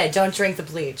bleach. Yeah, don't drink the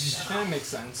bleach. That makes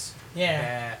sense.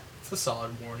 Yeah. It's a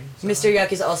solid warning. Mr.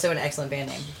 Yuck is also an excellent band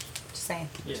name. Just saying.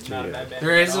 Yeah, not a bad band.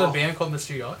 There isn't at a all. band called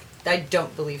Mr. Yuck? I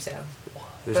don't believe so.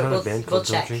 There's But not we'll, a band we'll called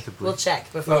Don't check. Drink the Bleach. We'll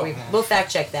check before we'll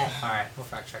fact check that. Alright, we'll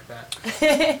fact check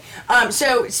that.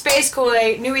 So Space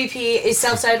Koi new EP is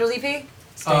self-titled EP.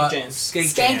 Skank Jams.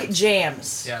 Skank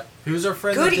Jams. Yeah. Who's our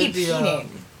friend Good that did EP the name.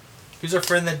 Who's our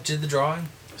friend that did the drawing?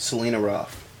 Selena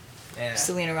Roth. Yeah.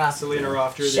 Selena Roth. Selena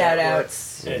Roth drew the Shout artwork.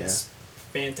 outs. It's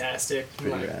fantastic.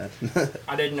 Pretty Like, rad.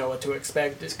 I didn't know what to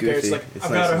expect. It's Garrett's goofy. like, It's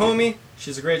I've nice got a and homie.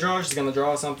 She's a great drawer. She's gonna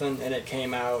draw something, and it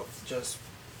came out just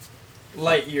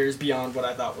light years beyond what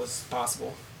I thought was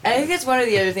possible. I think that's one of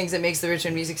the other things that makes the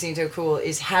Richmond music scene so cool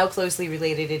is how closely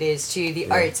related it is to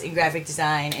the arts and graphic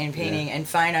design and painting and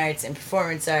fine arts and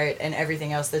performance art and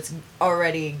everything else that's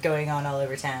already going on all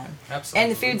over town. Absolutely.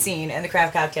 And the food scene and the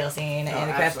craft cocktail scene and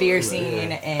the craft beer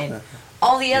scene and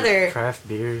all the other Craft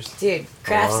beers. dude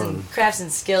crafts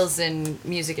and skills and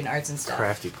music and arts and stuff.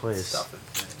 Crafty place.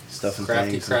 Stuff and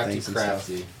Crafty, things crafty, and things and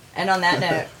crafty. stuff. And on that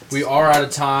note, We are out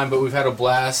of time, but we've had a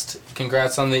blast.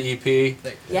 Congrats on the EP.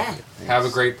 yeah, Have a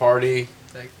great party.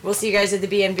 we'll see you guys at the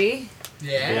B&B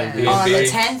Yeah. B&B. on the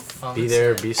 10th. Be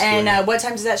there, be square. And what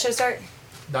time does that show start?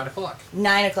 9 o'clock.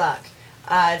 9 o'clock.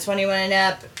 21 and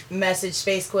up. Message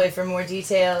Space Koi for more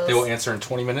details. They will answer in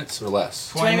 20 minutes or less.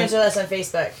 20 minutes or less on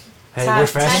Facebook. Hey, we're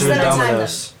faster than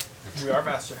Domino's. We are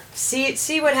faster.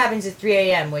 See what happens at 3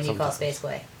 a.m. when you call Space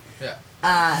Koi. Yeah.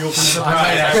 You'll be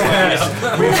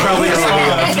surprised. We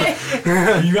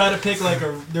probably You gotta pick like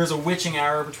there's a witching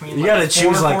hour between. You like gotta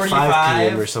choose like 5 4:45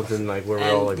 p.m. or something like where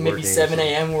we're all like and maybe working. 7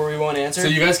 a.m. where we won't answer. So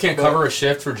you guys can't cover a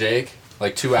shift for Jake?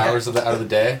 Like 2 hours out of the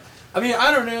day? I mean,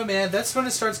 I don't know, man. That's when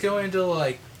it starts going into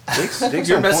like. Dick's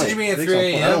You're on messaging point. me at Dick's 3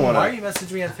 on point. I don't a.m. wanna Why are you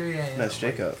messaging me at 3 a.m.? mess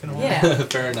Jake up. Yeah.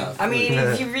 Fair enough. I mean,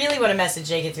 if you really want to message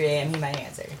Jake at 3 a.m., he might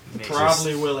answer.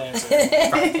 Probably will answer.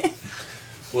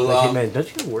 Well, Like, hey, man,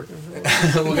 don't you go work?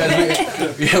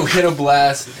 we had a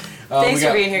blast. Thanks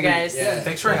for being here, guys. Yeah,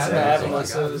 Thanks for having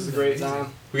us. This is a great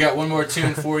time. We got one more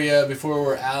tune for you before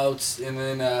we're out, and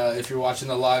then if you're watching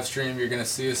the live stream, you're gonna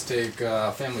see us take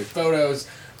family photos.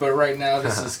 But right now,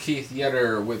 this is Keith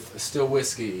Yetter with Still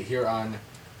Whiskey here on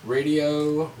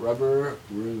Radio Rubber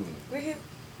Room. Woohoo.